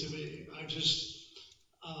amazing to me. I just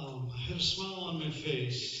had a smile on my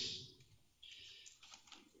face.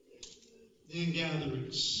 In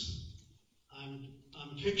gatherings,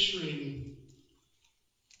 I'm picturing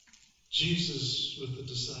Jesus with the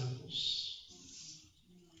disciples.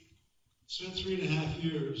 Spent 3.5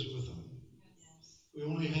 years with them. We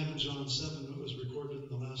only have in John 7 that was recorded in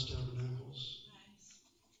the last tabernacles.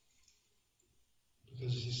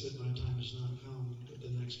 Because he said, my time has not come, but the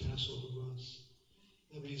next Passover was.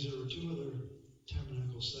 That means there were 2 other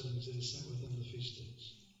tabernacle settings that he sent within the feast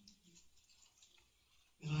days.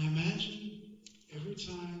 And I imagine every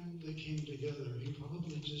time they came together, he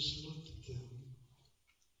probably just looked at them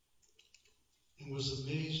and was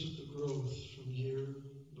amazed at the growth from year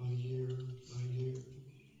by year by year.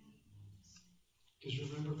 Because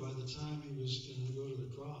remember, by the time he was going to go to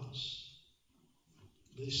the cross,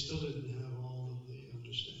 they still didn't have all of the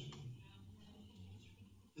understanding.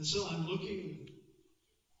 And so I'm looking,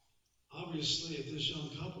 obviously, at this young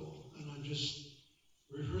couple, and I'm just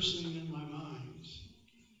rehearsing in my mind,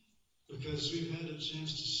 because we've had a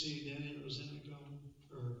chance to see Danny and Rosanna come,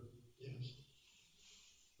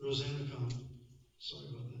 Rosanna come. Sorry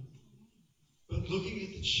about that. But looking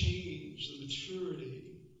at the change, the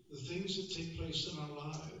maturity, the things that take place in our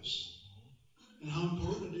lives, and how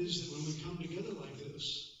important it is that when we come together like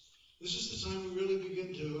this is the time we really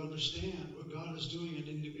begin to understand what God is doing in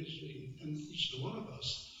individually in each one of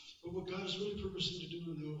us, but what God is really purposing to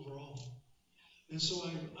do in the overall. And so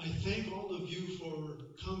I thank all of you for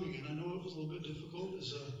coming, and I know it was a little bit difficult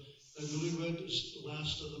as a newlywed, just the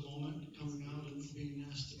last of the moment coming out and being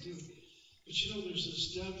asked to do. But you know, there's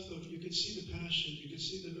this depth of, you can see the passion, you can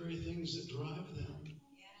see the very things that drive them.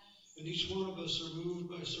 And each one of us are moved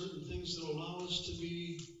by certain things that allow us to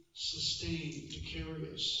be sustained, to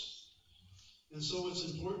carry us. And so what's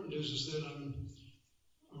important is that I'm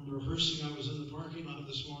rehearsing. I was in the parking lot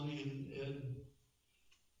this morning, and Ed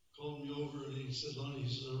called me over, and he said, Lonnie, he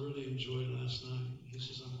says, I really enjoyed last night. He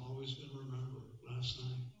says, I'm always going to remember last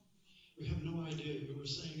night. We have no idea. You were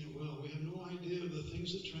saying it well. We have no idea of the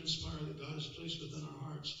things that transpire that God has placed within our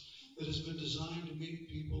hearts, that has been designed to meet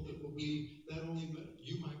people that will be, that only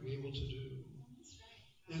you might be able to do.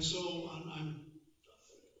 And so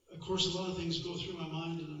of course, a lot of things go through my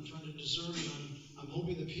mind, and I'm trying to discern, and I'm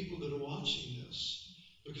hoping the people that are watching this,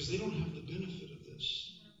 because they don't have the benefit of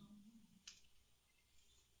this.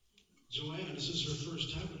 Joanne, this is her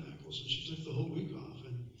first Tabernacles, and she took the whole week off,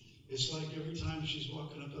 and it's like every time she's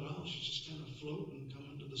walking up the aisle, she's just kind of floating and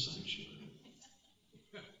coming to the sanctuary.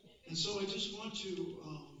 And so I just want to,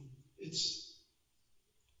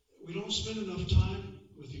 we don't spend enough time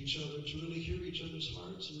with each other to really hear each other's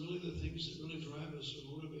hearts and really the things that really drive us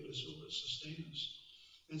or motivate us or sustain us.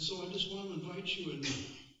 And so I just want to invite you, and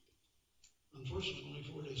unfortunately only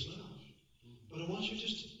 4 days left, but I want you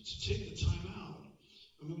just to take the time out.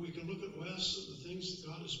 I mean, we can look at Wes and the things that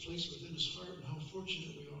God has placed within his heart and how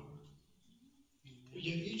fortunate we are. But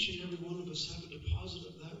yet each and every one of us have a deposit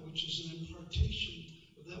of that which is an impartation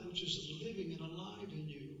of that which is living and alive in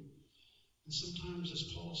you. And sometimes,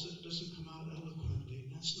 as Paul said, it doesn't come out eloquently,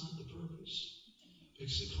 and that's not the purpose,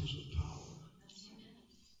 because it comes with power.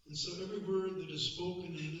 And so every word that is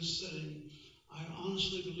spoken in this setting, I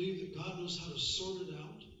honestly believe that God knows how to sort it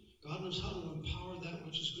out. God knows how to empower that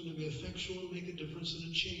which is going to be effectual and make a difference and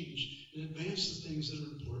a change and advance the things that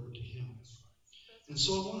are important to him. And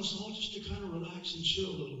so I want us all just to kind of relax and chill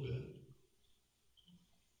a little bit.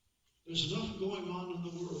 There's enough going on in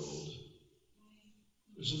the world.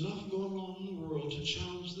 There's enough going on in the world to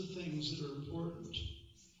challenge the things that are important.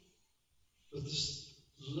 But this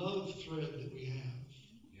love thread that we have,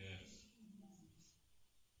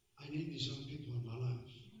 I need these young people in my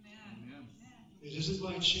life. Amen. It isn't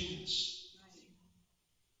by chance.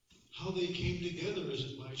 How they came together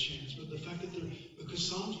isn't by chance, but the fact that because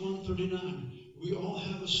Psalms 139, we all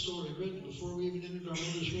have a story written before we even entered our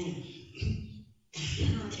mother's womb.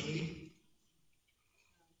 Apparently,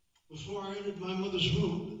 before I entered my mother's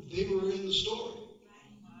womb, they were in the story.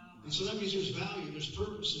 And so that means there's value, there's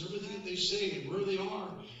purpose in everything that they say and where they are.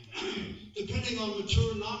 Depending on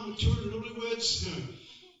mature, non-mature, newlyweds,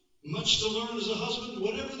 much to learn as a husband,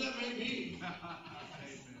 whatever that may be.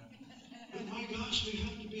 But my gosh, we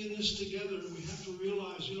have to be in this together, and we have to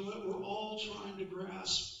realize, you know what, we're all trying to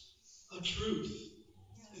grasp a truth,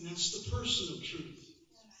 and that's the person of truth.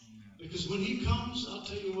 Because when he comes, I'll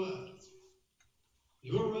tell you what,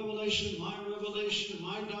 your revelation,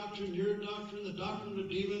 my doctrine, your doctrine, the doctrine of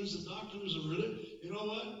demons, the doctrines of religion, you know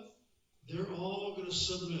what? They're all going to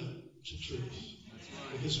submit to truth.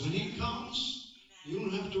 Because when he comes, you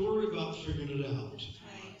don't have to worry about figuring it out.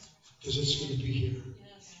 Because it's going to be here.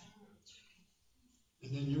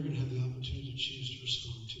 And then you're going to have the opportunity to choose to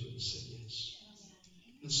respond to it and say yes.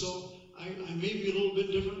 And so I may be a little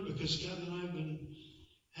bit different because Kevin and I have been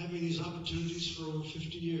having these opportunities for over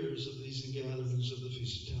 50 years of these gatherings of the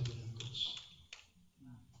Feast of Tabernacles.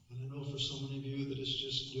 And I know for so many of you that it's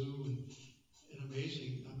just new and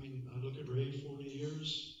amazing. I mean, I look at Ray, 40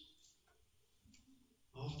 years.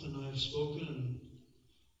 Often I've spoken, and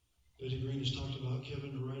Betty Green has talked about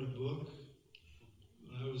Kevin to write a book.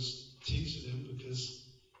 And I was teasing him because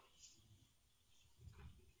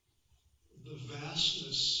the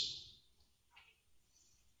vastness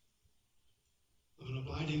of an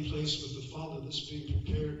abiding place with the Father that's being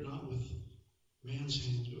prepared not with man's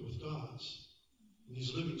hands but with God's. And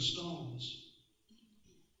these living stones,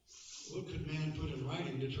 what could man put in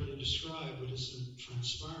writing to try to describe what has been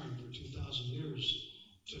transpiring for 2,000 years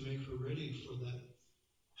to make her ready for that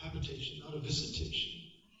habitation, not a visitation,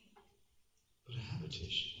 but a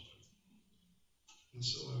habitation. And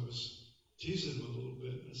so I was teasing him a little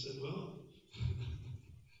bit. I said, well,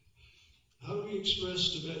 how do we express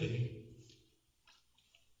to Betty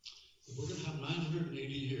that we're going to have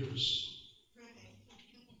 980 years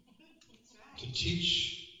to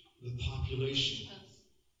teach the population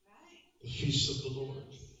the feasts of the Lord?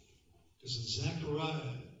 Because in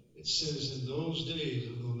Zechariah, it says, in those days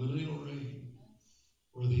of the millennial reign,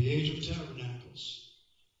 or the age of tabernacles,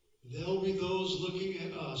 there'll be those looking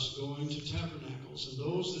at us going to tabernacles, and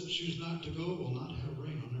those that choose not to go will not have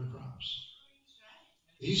rain on their crops.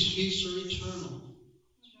 These feasts are eternal.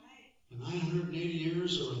 And 980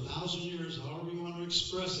 years or 1,000 years, however you want to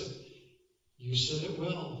express it, you said it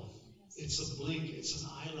well. It's a blink, it's an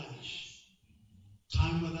eyelash.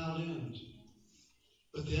 Time without end.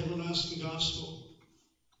 But the everlasting gospel,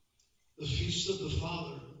 the feast of the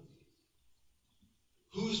Father,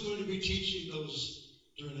 who is going to be teaching those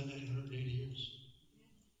during the 980 years?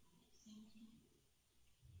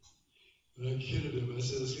 And I kidded him. I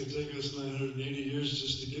said, it's going to take us 980 years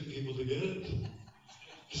just to get people to get it.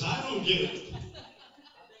 Because I don't get it. I've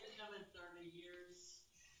been coming 30 years.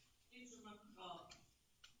 It's a cup.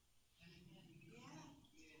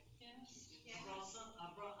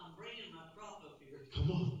 I'm bringing my crop up here.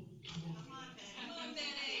 Come on.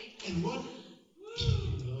 Betty. And what?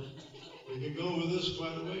 We can go with this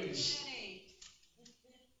quite a ways.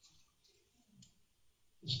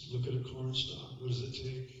 Let's look at a corn stalk. What does it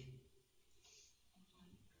take?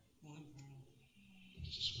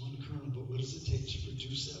 It's just one kernel, but what does it take to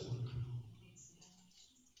produce that one kernel?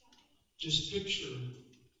 Just picture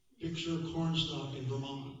a corn stalk in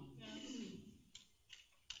Vermont.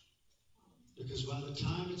 Because by the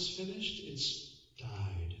time it's finished, it's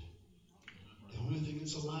died. The only thing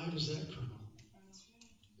that's alive is that kernel.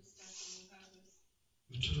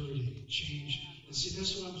 Maturity, change. And see,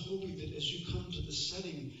 that's what I'm hoping, that as you come to the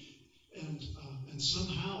setting, and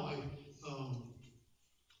somehow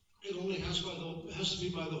it only has to be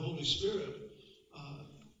by the Holy Spirit.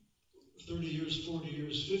 30 years, 40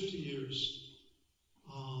 years, 50 years.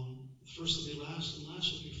 First will be last, and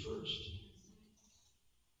last will be first.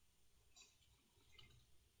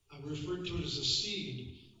 I referred to it as a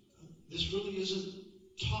seed. This really isn't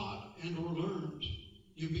taught and or learned.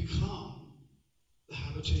 You become the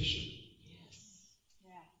habitation. Yes.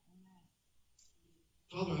 Yeah.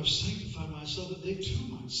 Father, I've sanctified myself that they too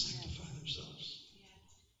might sanctify themselves.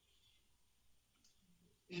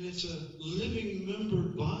 And it's a living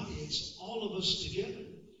membered body. It's all of us together.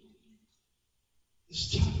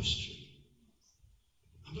 This tapestry.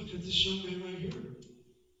 I'm looking at this young man right here.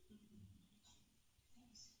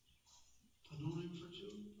 I've known him for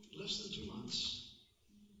less than 2 months.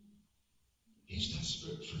 He's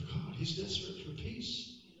desperate for God. He's desperate for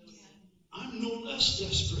peace. I'm no less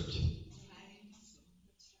desperate.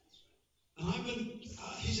 And I've been,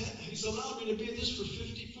 he's allowed me to be in this for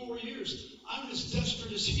 54 years. I'm as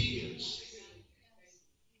desperate as he is.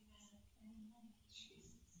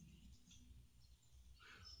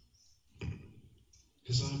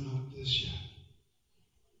 Because I'm not this yet.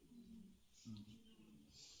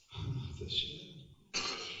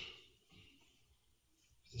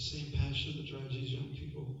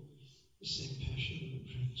 the same passion that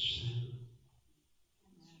Prince Sandra.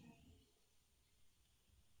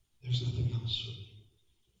 There's nothing else for me.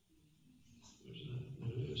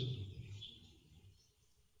 There isn't nothing else.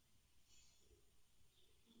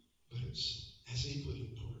 But it's as equally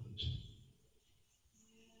important.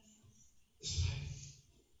 It's like,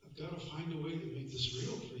 I've got to find a way to make this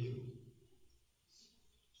real for you.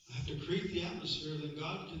 I have to create the atmosphere, then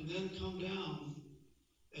God can then come down.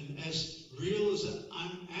 And as real as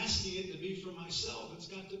I'm asking it to be for myself, it's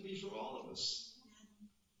got to be for all of us.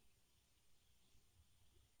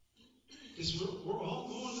 Because we're all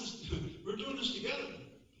going this, we're doing this together.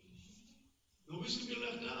 Nobody's going to be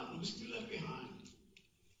left out. Nobody's going to be left behind.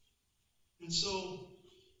 And so,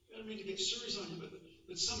 I don't mean to get serious on you,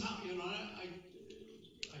 but somehow, I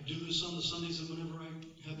do this on the Sundays and whenever I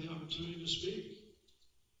have the opportunity to speak.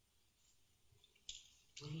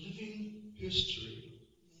 We're living history.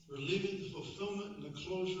 We're living the fulfillment and the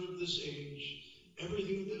closure of this age.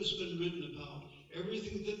 Everything that has been written about,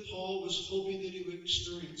 everything that Paul was hoping that he would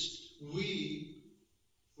experience, we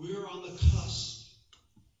are on the cusp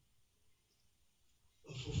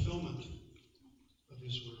of fulfillment of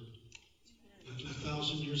his word. And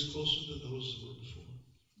 2,000 years closer than those that were before.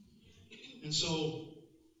 And so,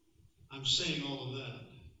 I'm saying all of that,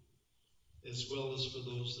 as well as for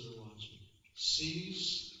those that are watching.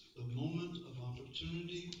 Seize the moment of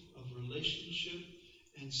opportunity, of relationship,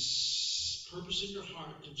 and purpose in your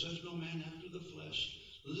heart to judge no man after the flesh.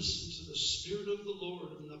 Listen to the Spirit of the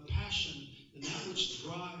Lord and the passion and that which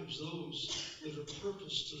drives those that are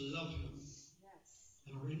purposed to love Him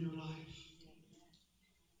and are in your life.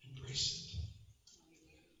 Embrace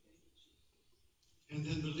it. And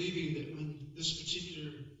then believing that when this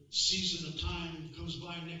particular season of time comes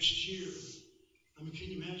by next year, I mean,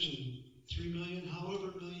 can you imagine 3 million,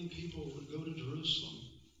 however million people would go to Jerusalem,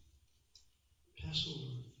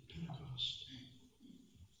 Passover, Pentecost,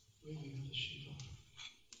 waving of the sheaf offering.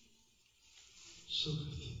 So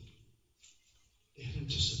they had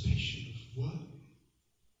anticipation of what?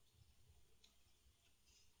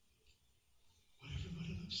 What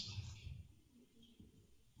everybody looks like.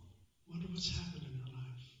 Wonder what's happened in their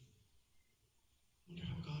life. Wonder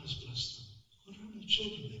how God has blessed them. Wonder how many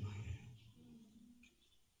children they might have.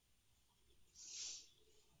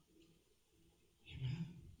 Amen.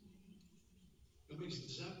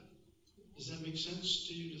 Does that make sense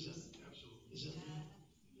to you? Absolutely. Is that right?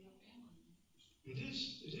 It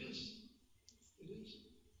is. It is. It is.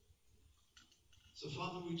 So,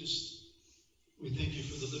 Father, we thank you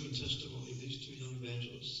for the living testimony of these two young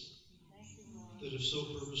evangelists that have so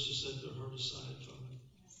purposed to set their heart aside, Father.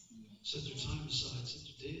 Set their time aside, set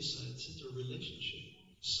their day aside, set their relationship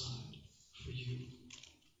aside for you,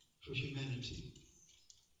 for humanity.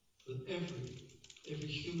 For every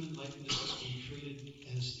human likeness has been created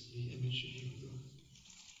as the image of you, God.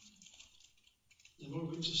 And Lord,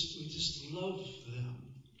 we just love them.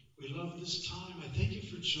 We love this time. I thank you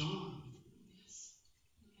for John.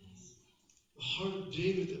 The heart of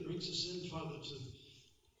David that brings us in, Father, to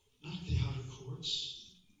not the outer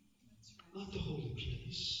courts, not the holy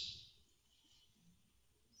place,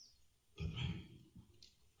 but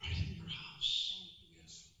right in your house.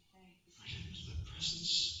 Right into the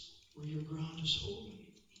presence where your ground is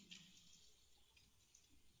holy.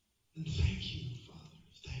 And thank you, Father.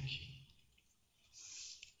 Thank you.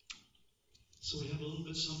 So we have a little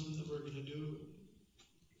bit something that we're going to do.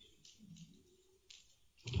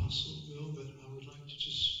 Apostle will, but I would like to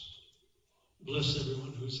just bless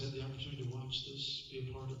everyone who's had the opportunity to watch this, be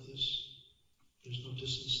a part of this. There's no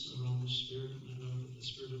distance in the realm of the Spirit, and I know that the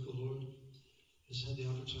Spirit of the Lord has had the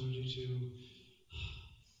opportunity to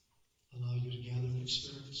allow you to gather and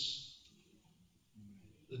experience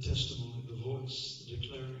the testimony, the voice, the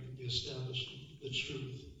declaring, the establishing, the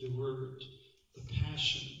truth, the word, the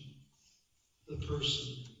passion, the person,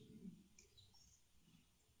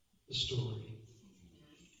 the story.